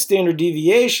within that standard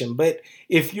deviation. But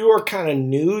if you're kind of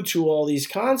new to all these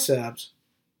concepts,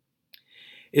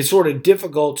 it's sort of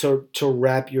difficult to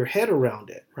wrap your head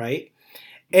around it, right?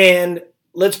 And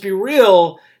let's be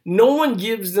real, no one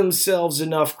gives themselves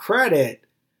enough credit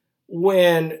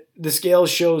when the scale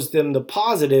shows them the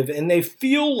positive, and they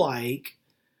feel like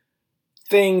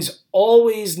things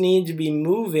always need to be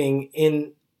moving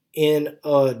in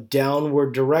a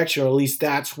downward direction, or at least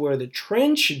that's where the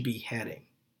trend should be heading.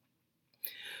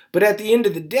 But at the end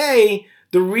of the day,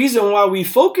 the reason why we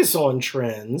focus on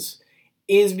trends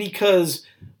is because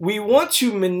we want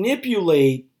to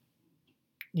manipulate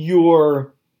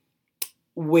your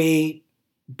weight,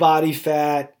 body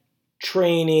fat,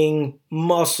 training,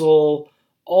 muscle,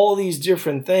 all these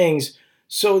different things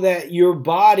so that your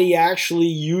body actually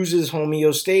uses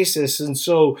homeostasis. And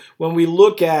so when we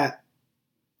look at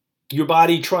your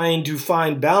body trying to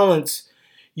find balance,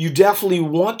 you definitely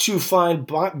want to find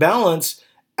balance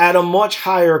at a much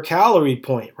higher calorie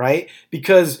point, right?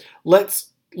 Because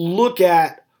let's look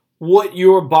at what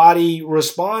your body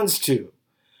responds to.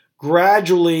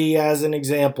 Gradually, as an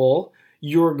example,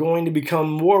 you're going to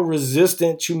become more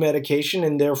resistant to medication,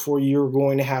 and therefore you're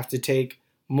going to have to take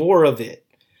more of it.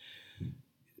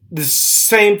 The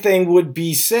same thing would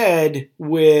be said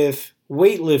with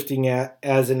weightlifting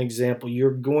as an example.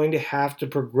 You're going to have to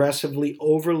progressively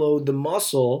overload the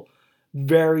muscle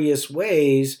various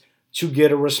ways to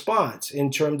get a response. In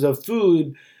terms of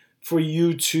food, for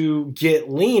you to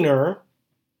get leaner,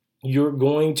 you're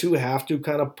going to have to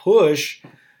kind of push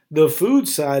the food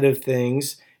side of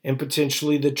things and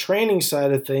potentially the training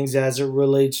side of things as it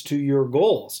relates to your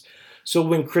goals. So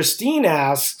when Christine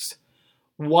asks,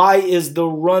 why is the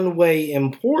runway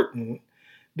important?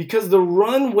 Because the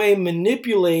runway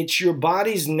manipulates your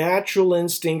body's natural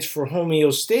instincts for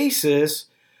homeostasis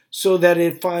so that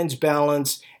it finds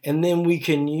balance, and then we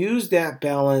can use that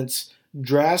balance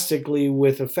drastically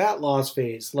with a fat loss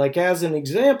phase. Like as an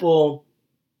example,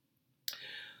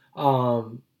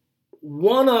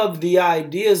 one of the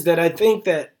ideas that I think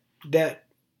that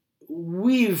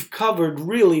we've covered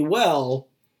really well,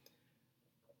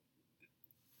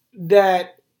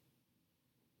 that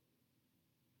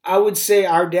I would say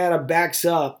our data backs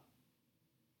up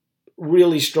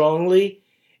really strongly,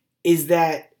 is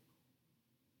that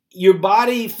your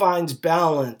body finds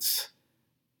balance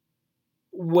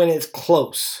when it's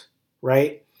close,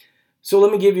 right? So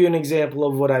let me give you an example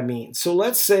of what I mean. So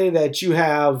let's say that you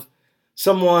have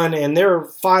someone and they're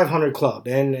 500 club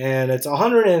and it's a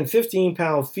 115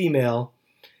 pound female,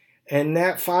 and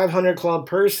that 500 club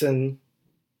person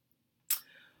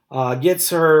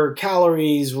gets her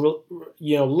calories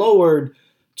lowered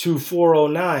to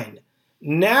 409.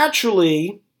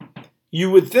 Naturally,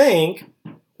 you would think,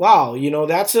 wow,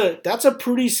 that's a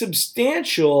pretty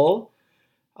substantial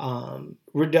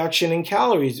reduction in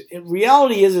calories. In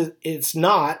reality is it's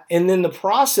not. And then the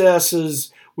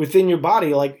processes within your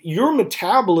body, like your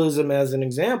metabolism as an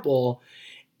example,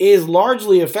 is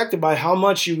largely affected by how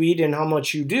much you eat and how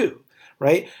much you do,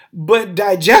 right? But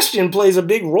digestion plays a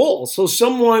big role. So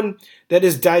someone that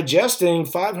is digesting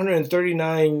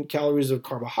 539 calories of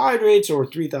carbohydrates or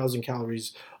 3,000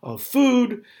 calories of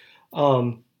food,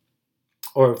 or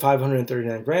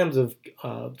 539 grams of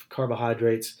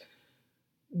carbohydrates,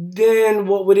 then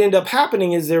what would end up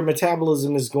happening is their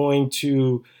metabolism is going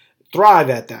to thrive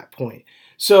at that point.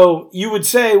 So you would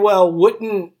say, well,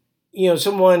 wouldn't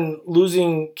someone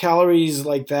losing calories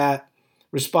like that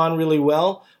respond really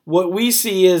well? What we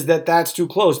see is that that's too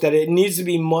close, that it needs to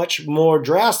be much more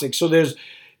drastic. So there's,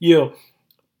 the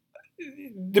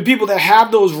people that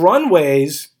have those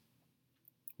runways,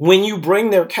 when you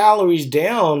bring their calories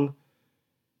down,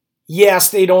 yes,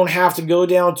 they don't have to go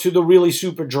down to the really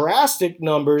super drastic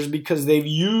numbers because they've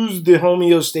used the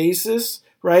homeostasis,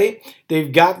 right?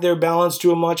 They've got their balance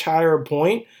to a much higher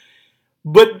point.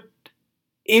 But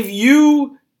if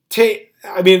you take,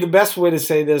 the best way to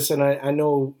say this, and I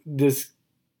know this,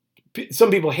 some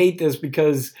people hate this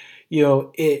because,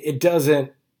 it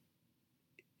doesn't,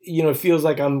 it feels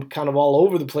like I'm kind of all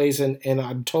over the place, and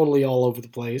I'm totally all over the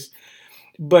place.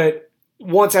 But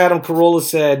once Adam Carolla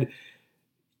said,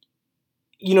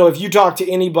 if you talk to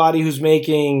anybody who's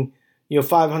making,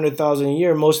 500,000 a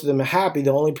year, most of them are happy.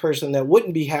 The only person that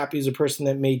wouldn't be happy is a person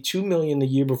that made 2 million the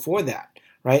year before that,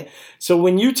 right? So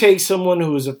when you take someone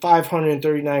who is at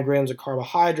 539 grams of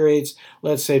carbohydrates,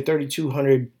 let's say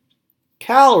 3,200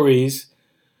 calories,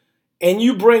 and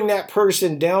you bring that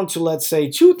person down to, let's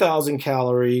say, 2,000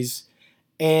 calories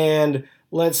and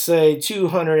let's say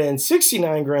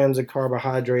 269 grams of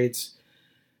carbohydrates,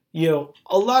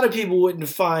 a lot of people wouldn't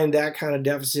find that kind of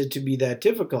deficit to be that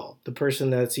difficult. The person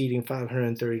that's eating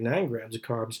 539 grams of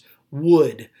carbs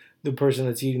would. The person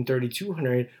that's eating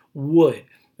 3,200 would.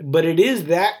 But it is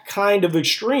that kind of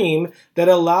extreme that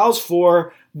allows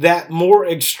for that more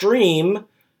extreme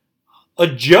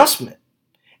adjustment.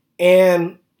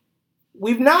 And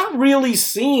we've not really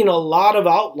seen a lot of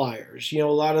outliers. A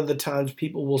lot of the times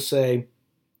people will say,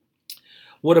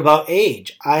 what about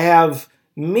age? I have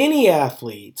many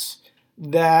athletes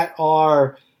that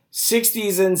are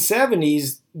 60s and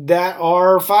 70s that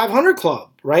are 500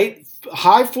 club, right?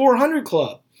 High 400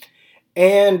 club.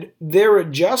 And their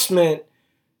adjustment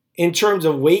in terms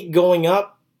of weight going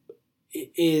up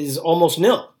is almost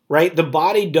nil, right? The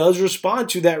body does respond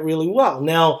to that really well.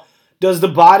 Now, does the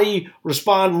body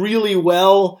respond really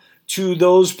well to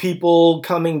those people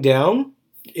coming down?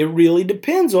 It really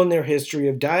depends on their history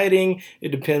of dieting. It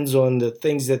depends on the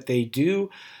things that they do.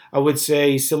 I would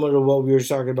say, similar to what we were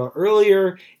talking about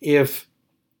earlier, if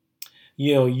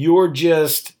you're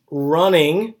just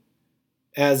running,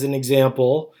 as an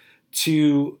example,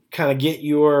 to kind of get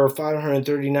your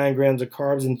 539 grams of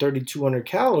carbs and 3,200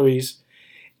 calories,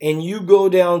 and you go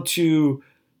down to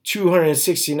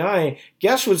 269,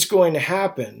 guess what's going to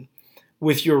happen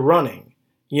with your running?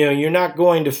 You're not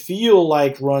going to feel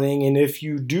like running, and if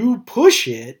you do push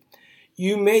it,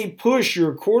 you may push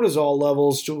your cortisol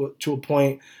levels to a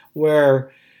point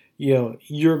where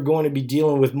you're going to be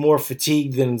dealing with more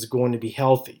fatigue than is going to be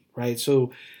healthy, right?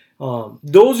 So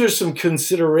those are some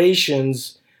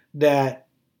considerations that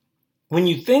when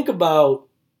you think about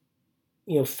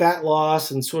fat loss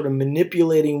and sort of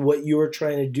manipulating what you're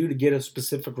trying to do to get a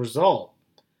specific result,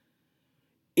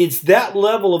 it's that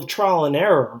level of trial and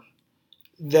error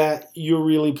that you're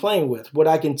really playing with. What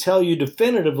I can tell you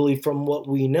definitively from what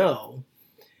we know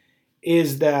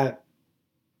is that,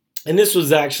 and this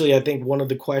was actually, I think, one of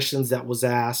the questions that was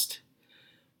asked,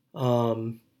 what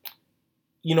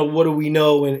do we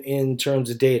know in terms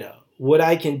of data? What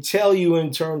I can tell you in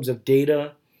terms of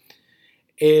data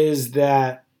is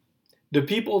that the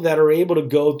people that are able to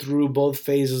go through both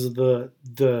phases of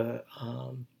the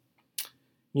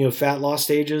fat loss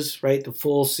stages, right, the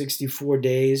full 64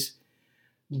 days,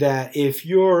 that if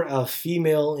you're a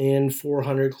female in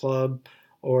 400 club,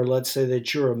 or let's say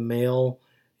that you're a male,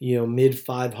 mid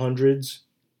 500s,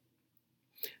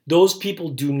 those people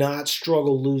do not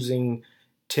struggle losing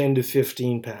 10 to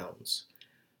 15 pounds.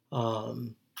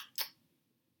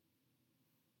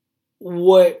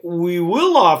 What we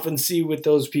will often see with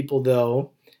those people,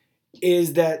 though,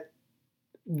 is that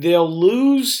they'll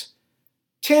lose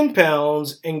 10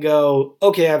 pounds and go,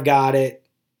 okay, I've got it,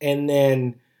 and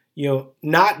then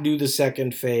not do the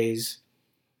second phase.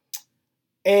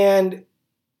 And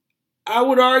I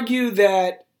would argue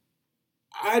that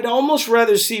I'd almost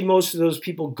rather see most of those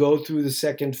people go through the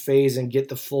second phase and get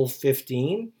the full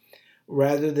 15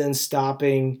 rather than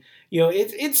stopping.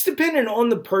 It's dependent on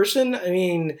the person. I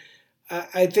mean,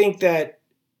 I think that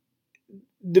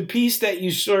the piece that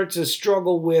you start to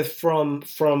struggle with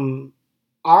from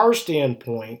our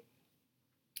standpoint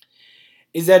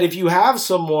is that if you have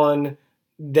someone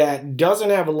that doesn't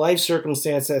have a life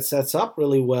circumstance that sets up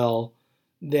really well,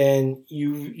 then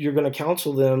you're going to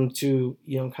counsel them to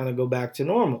kind of go back to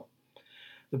normal.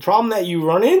 The problem that you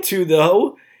run into,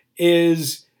 though,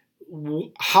 is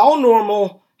how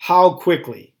normal, how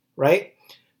quickly, right?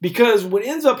 Because what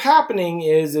ends up happening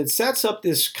is it sets up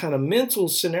this kind of mental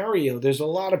scenario. There's a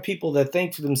lot of people that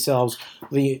think to themselves,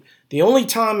 the only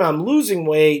time I'm losing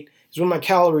weight is when my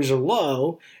calories are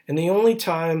low, and the only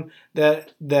time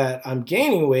that I'm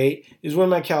gaining weight is when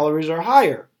my calories are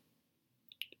higher.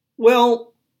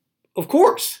 Well, of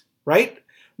course, right?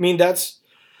 I mean, that's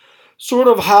sort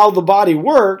of how the body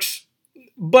works,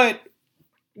 but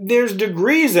there's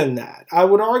degrees in that. I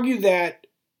would argue that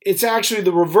it's actually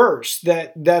the reverse,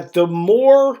 that the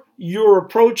more you're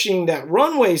approaching that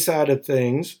runway side of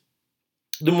things,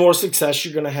 the more success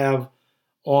you're going to have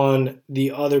on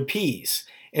the other piece.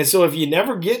 And so if you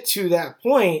never get to that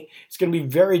point, it's going to be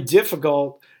very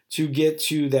difficult to get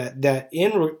to that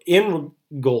end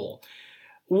goal.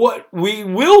 What we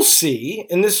will see,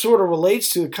 and this sort of relates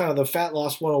to kind of the Fat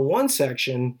Loss 101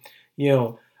 section,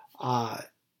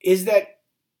 is that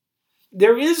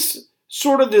there is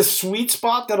sort of this sweet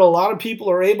spot that a lot of people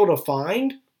are able to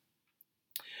find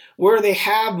where they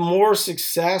have more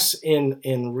success in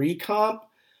recomp,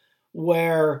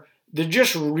 where they're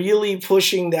just really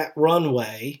pushing that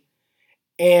runway.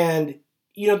 And,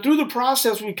 through the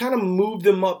process, we kind of move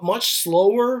them up much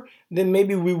slower than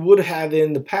maybe we would have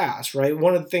in the past, right?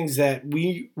 One of the things that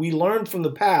we learned from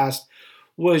the past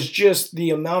was just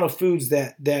the amount of foods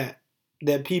that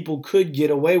people could get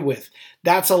away with.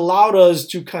 That's allowed us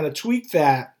to kind of tweak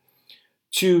that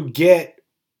to get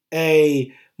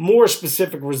a more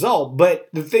specific result. But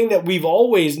the thing that we've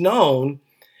always known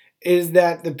is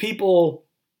that the people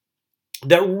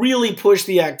that really push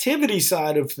the activity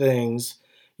side of things,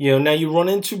 now you run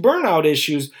into burnout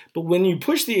issues, but when you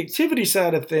push the activity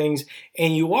side of things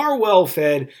and you are well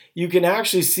fed, you can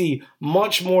actually see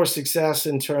much more success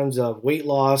in terms of weight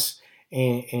loss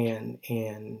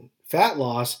and fat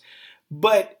loss.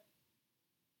 But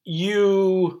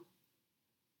you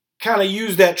kind of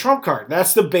use that trump card.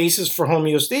 That's the basis for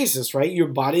homeostasis, right? Your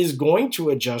body is going to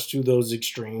adjust to those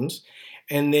extremes,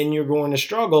 and then you're going to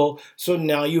struggle. So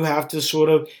now you have to sort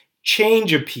of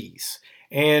change a piece.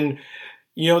 And,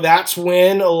 that's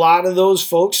when a lot of those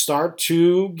folks start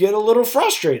to get a little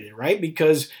frustrated, right?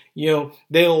 Because,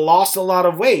 they lost a lot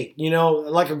of weight.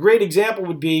 Like a great example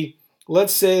would be,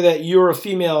 let's say that you're a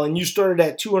female and you started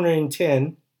at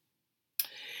 210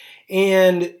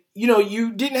 and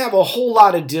you didn't have a whole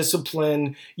lot of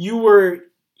discipline. You were,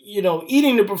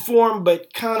 eating to perform,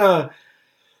 but kind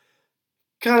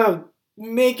of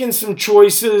making some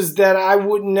choices that I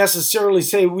wouldn't necessarily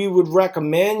say we would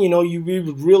recommend. We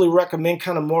would really recommend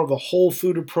kind of more of a whole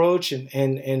food approach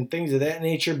and things of that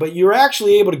nature. But you're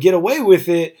actually able to get away with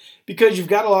it because you've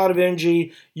got a lot of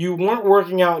energy. You weren't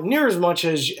working out near as much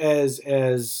as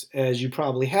you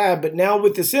probably had. But now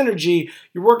with this energy,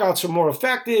 your workouts are more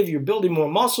effective. You're building more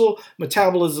muscle.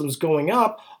 Metabolism's going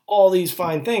up. All these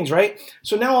fine things, right?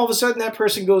 So now all of a sudden that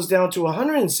person goes down to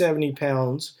 170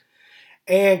 pounds.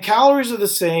 And calories are the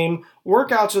same,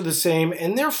 workouts are the same,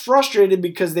 and they're frustrated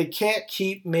because they can't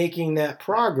keep making that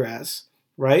progress,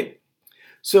 right?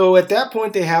 So at that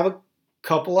point, they have a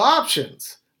couple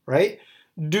options, right?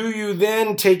 Do you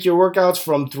then take your workouts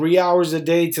from 3 hours a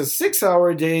day to 6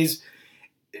 hour days?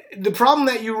 The problem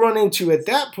that you run into at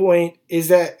that point is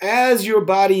that as your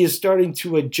body is starting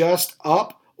to adjust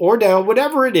up or down,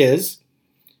 whatever it is,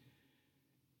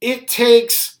 it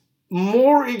takes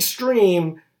more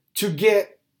extreme to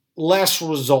get less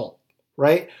result,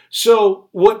 right? So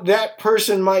what that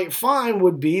person might find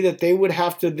would be that they would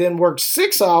have to then work out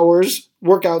 6 hours.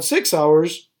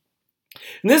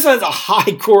 And this has a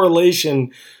high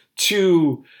correlation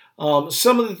to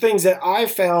some of the things that I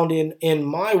found in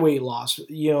my weight loss.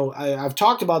 I've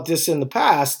talked about this in the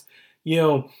past.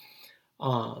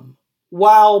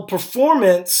 While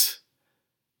performance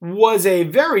was a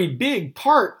very big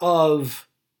part of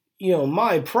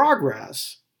my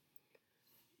progress,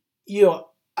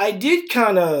 I did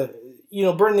kind of,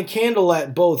 burn the candle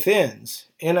at both ends.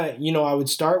 And I would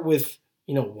start with,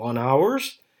 1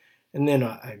 hours. And then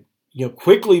I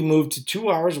quickly moved to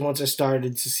 2 hours once I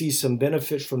started to see some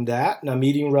benefit from that. And I'm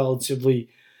eating relatively,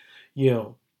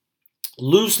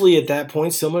 loosely at that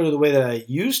point, similar to the way that I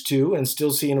used to, and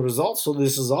still seeing results. So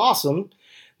this is awesome.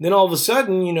 Then all of a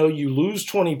sudden, you lose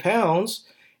 20 pounds.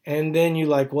 And then you're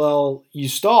like, well, you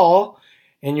stall.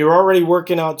 And you're already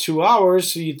working out 2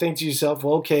 hours, so you think to yourself,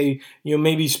 well, okay,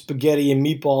 maybe spaghetti and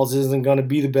meatballs isn't going to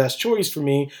be the best choice for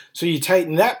me. So you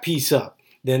tighten that piece up.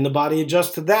 Then the body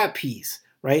adjusts to that piece,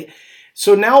 right?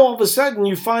 So now all of a sudden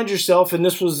you find yourself, and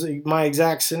this was my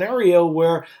exact scenario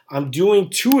where I'm doing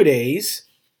 2-a-days.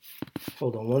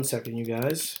 Hold on one second, you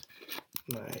guys.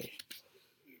 My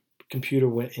computer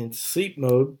went into sleep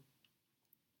mode.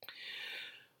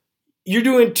 You're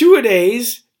doing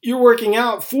 2-a-days. You're working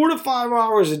out 4 to 5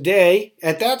 hours a day.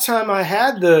 At that time, I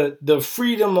had the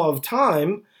freedom of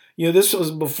time. This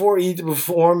was before Eat to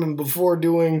Perform and before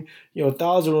doing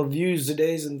 1,000 reviews a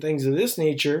day and things of this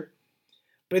nature.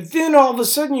 But then all of a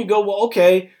sudden you go, well,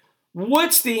 okay,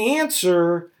 what's the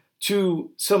answer to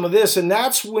some of this? And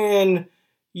that's when,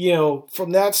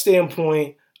 from that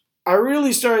standpoint, I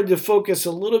really started to focus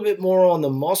a little bit more on the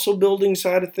muscle building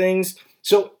side of things.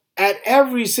 So at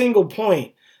every single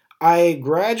point, I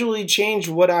gradually changed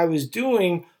what I was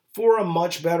doing for a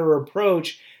much better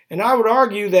approach. And I would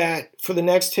argue that for the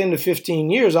next 10 to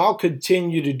 15 years, I'll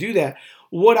continue to do that.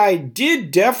 What I did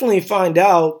definitely find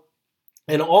out,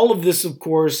 and all of this, of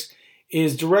course,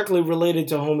 is directly related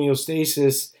to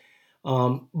homeostasis,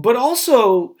 but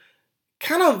also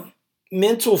kind of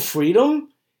mental freedom,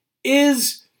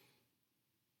 is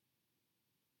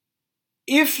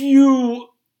if you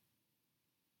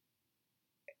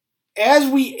as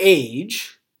we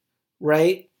age,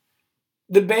 right,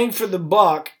 the bang for the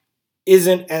buck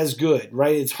isn't as good,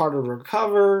 right? It's harder to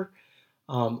recover.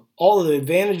 All of the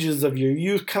advantages of your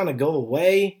youth kind of go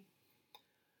away.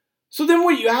 So then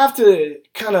what you have to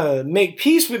kind of make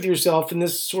peace with yourself, and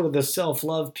this is sort of the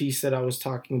self-love piece that I was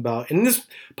talking about. And this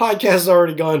podcast has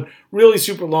already gone really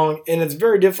super long, and it's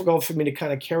very difficult for me to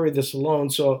kind of carry this alone.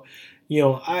 So,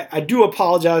 I do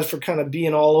apologize for kind of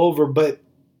being all over, but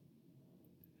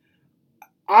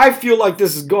I feel like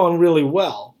this has gone really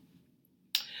well.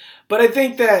 But I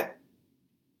think that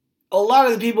a lot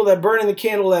of the people that burning the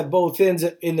candle at both ends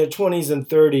in their 20s and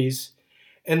 30s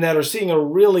and that are seeing a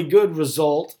really good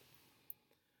result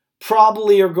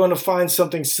probably are going to find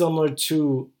something similar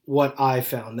to what I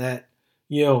found. That,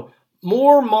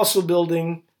 more muscle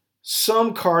building,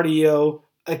 some cardio,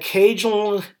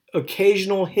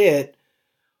 occasional hit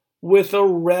with a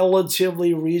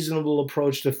relatively reasonable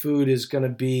approach to food is going to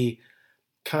be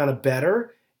kind of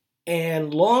better.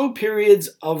 And long periods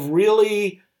of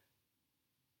really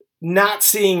not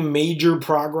seeing major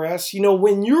progress.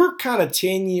 When you're kind of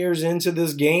 10 years into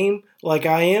this game, like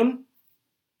I am,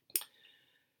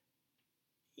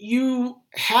 you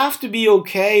have to be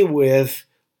okay with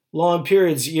long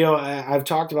periods. I've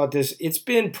talked about this. It's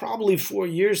been probably 4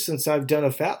 years since I've done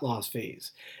a fat loss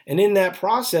phase. And in that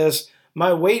process,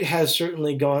 my weight has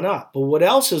certainly gone up. But what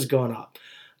else has gone up?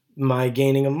 My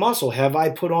gaining of muscle. Have I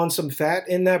put on some fat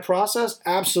in that process?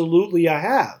 Absolutely, I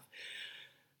have.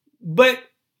 But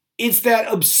it's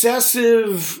that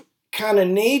obsessive kind of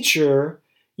nature.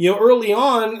 Early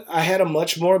on, I had a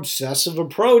much more obsessive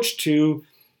approach to,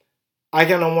 I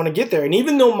kind of want to get there. And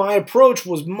even though my approach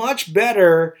was much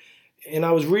better and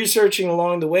I was researching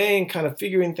along the way and kind of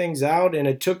figuring things out, and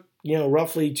it took,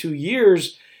 roughly 2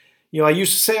 years, I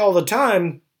used to say all the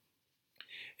time,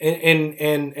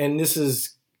 and this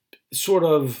is sort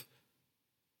of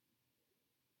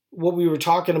what we were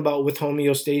talking about with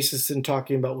homeostasis and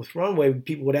talking about with runway.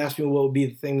 People would ask me what would be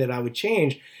the thing that I would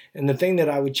change. And the thing that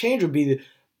I would change would be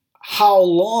how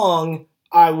long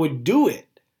I would do it,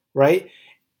 right?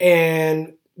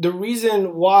 And the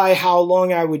reason why how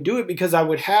long I would do it, because I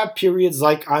would have periods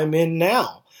like I'm in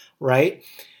now, right?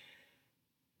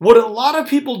 What a lot of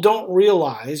people don't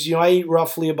realize, I eat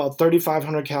roughly about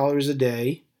 3,500 calories a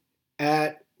day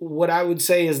at what I would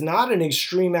say is not an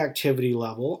extreme activity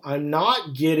level. I'm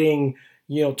not getting,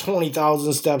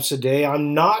 20,000 steps a day.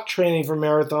 I'm not training for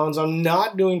marathons. I'm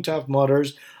not doing Tough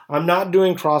Mudders. I'm not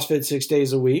doing CrossFit 6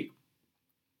 days a week.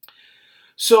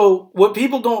 So what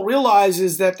people don't realize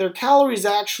is that their calories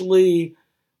actually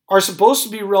are supposed to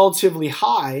be relatively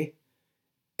high.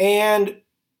 And,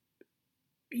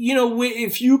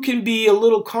 if you can be a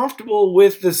little comfortable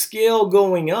with the scale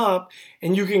going up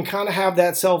and you can kind of have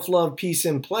that self-love piece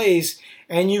in place,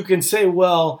 and you can say,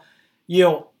 well,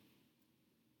 the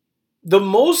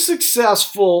most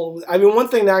successful, one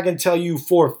thing that I can tell you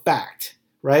for a fact,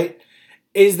 right,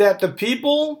 is that the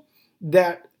people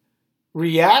that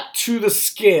react to the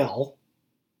scale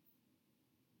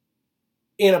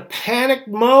in a panic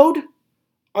mode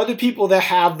are the people that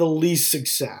have the least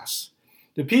success.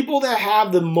 The people that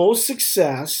have the most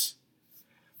success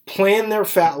plan their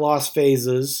fat loss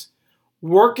phases,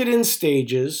 work it in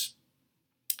stages,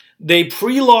 they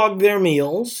pre-log their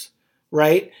meals,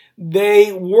 right?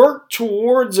 They work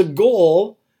towards a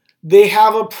goal. They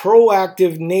have a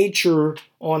proactive nature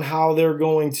on how they're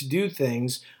going to do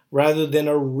things rather than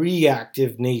a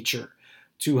reactive nature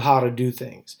to how to do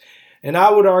things. And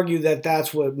I would argue that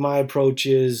that's what my approach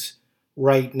is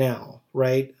right now,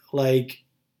 right? Like,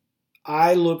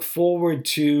 I look forward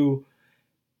to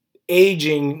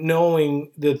aging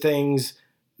knowing the things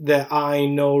that I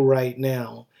know right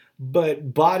now.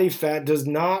 But body fat does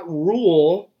not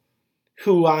rule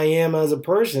who I am as a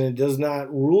person. It does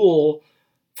not rule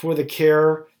for the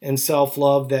care and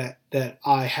self-love that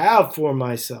I have for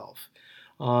myself.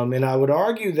 And I would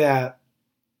argue that,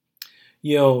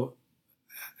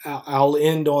 I'll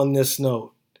end on this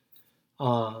note.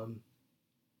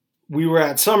 We were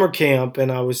at summer camp and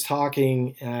I was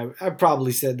talking, and I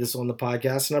probably said this on the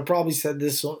podcast, and I probably said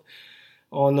this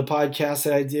on the podcast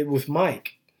that I did with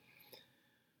Mike.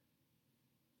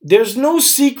 There's no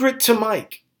secret to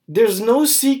Mike. There's no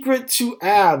secret to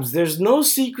abs. There's no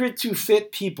secret to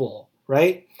fit people,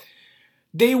 right?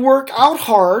 They work out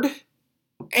hard,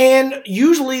 and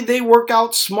usually they work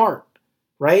out smart,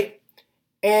 right?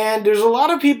 And there's a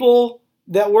lot of people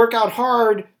that work out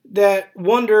hard that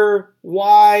wonder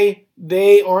why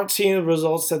they aren't seeing the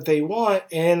results that they want.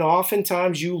 And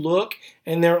oftentimes you look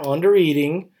and they're under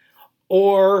eating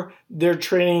or they're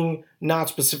training not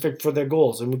specific for their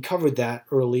goals. And we covered that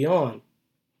early on.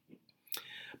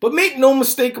 But make no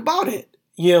mistake about it.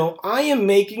 I am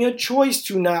making a choice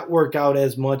to not work out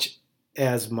as much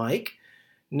as Mike.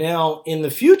 Now, in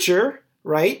the future,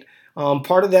 right,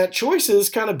 part of that choice is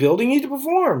kind of building you to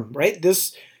perform, right?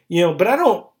 But I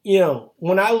don't,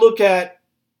 when I look at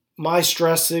my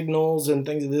stress signals and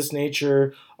things of this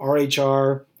nature,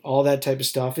 RHR, all that type of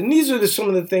stuff. And these are some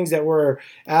of the things that were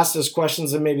asked as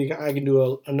questions, and maybe I can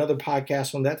do another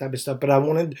podcast on that type of stuff. But I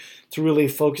wanted to really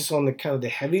focus on the kind of the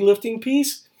heavy lifting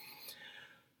piece.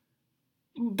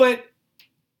 But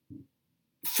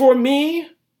for me,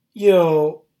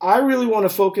 I really want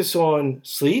to focus on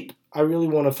sleep. I really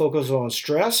want to focus on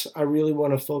stress. I really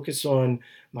want to focus on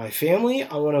my family.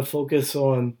 I want to focus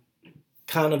on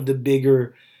kind of the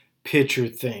bigger picture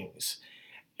things.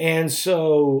 And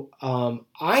so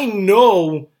I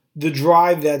know the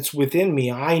drive that's within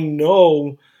me. I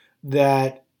know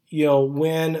that,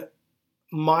 when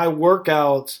my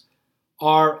workouts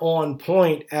are on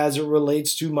point as it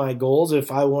relates to my goals,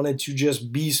 if I wanted to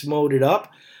just beast mode it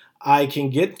up, I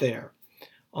can get there.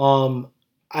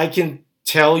 I can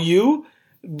tell you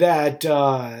that,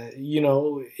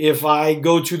 if I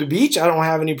go to the beach, I don't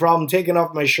have any problem taking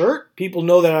off my shirt. People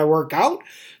know that I work out.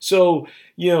 So,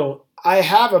 I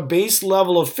have a base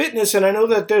level of fitness, and I know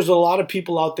that there's a lot of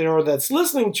people out there that's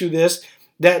listening to this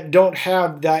that don't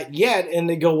have that yet, and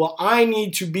they go, well, I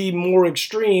need to be more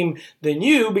extreme than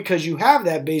you because you have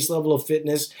that base level of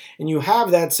fitness and you have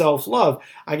that self-love.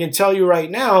 I can tell you right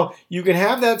now, you can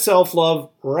have that self-love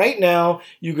right now.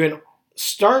 You can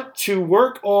start to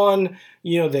work on,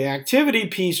 the activity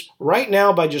piece right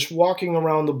now by just walking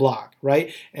around the block,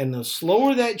 right? And the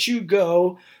slower that you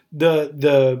go,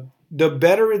 the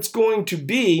better it's going to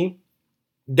be.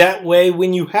 That way,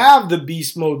 when you have the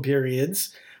beast mode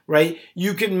periods, right,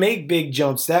 you can make big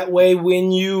jumps. That way,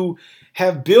 when you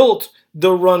have built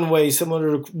the runway,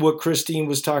 similar to what Christine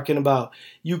was talking about,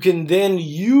 you can then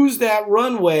use that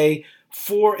runway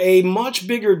for a much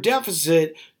bigger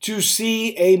deficit to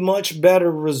see a much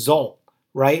better result,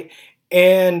 right?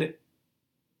 And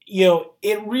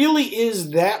it really is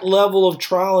that level of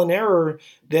trial and error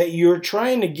that you're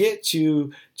trying to get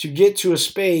to a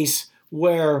space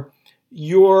where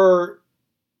you're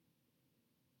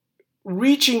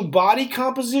reaching body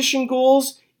composition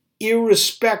goals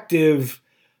irrespective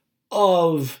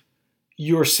of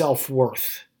your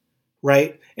self-worth,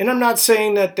 right? And I'm not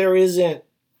saying that there isn't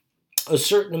a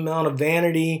certain amount of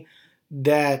vanity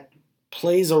that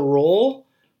plays a role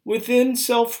within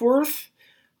self-worth,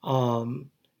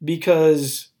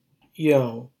 because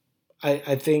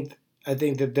I think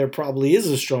that there probably is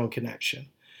a strong connection,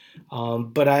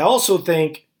 but I also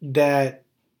think that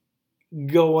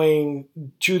going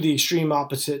to the extreme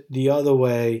opposite the other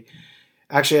way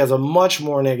actually has a much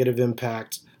more negative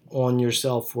impact on your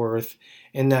self-worth,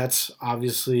 and that's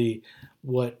obviously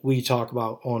what we talk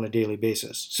about on a daily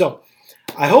basis. So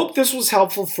I hope this was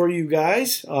helpful for you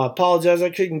guys. Apologize I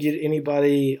couldn't get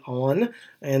anybody on,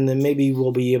 and then maybe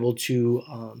we'll be able to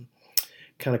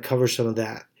kind of cover some of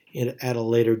that at a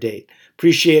later date.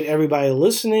 Appreciate everybody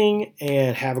listening,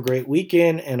 and have a great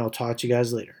weekend, and I'll talk to you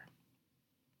guys later.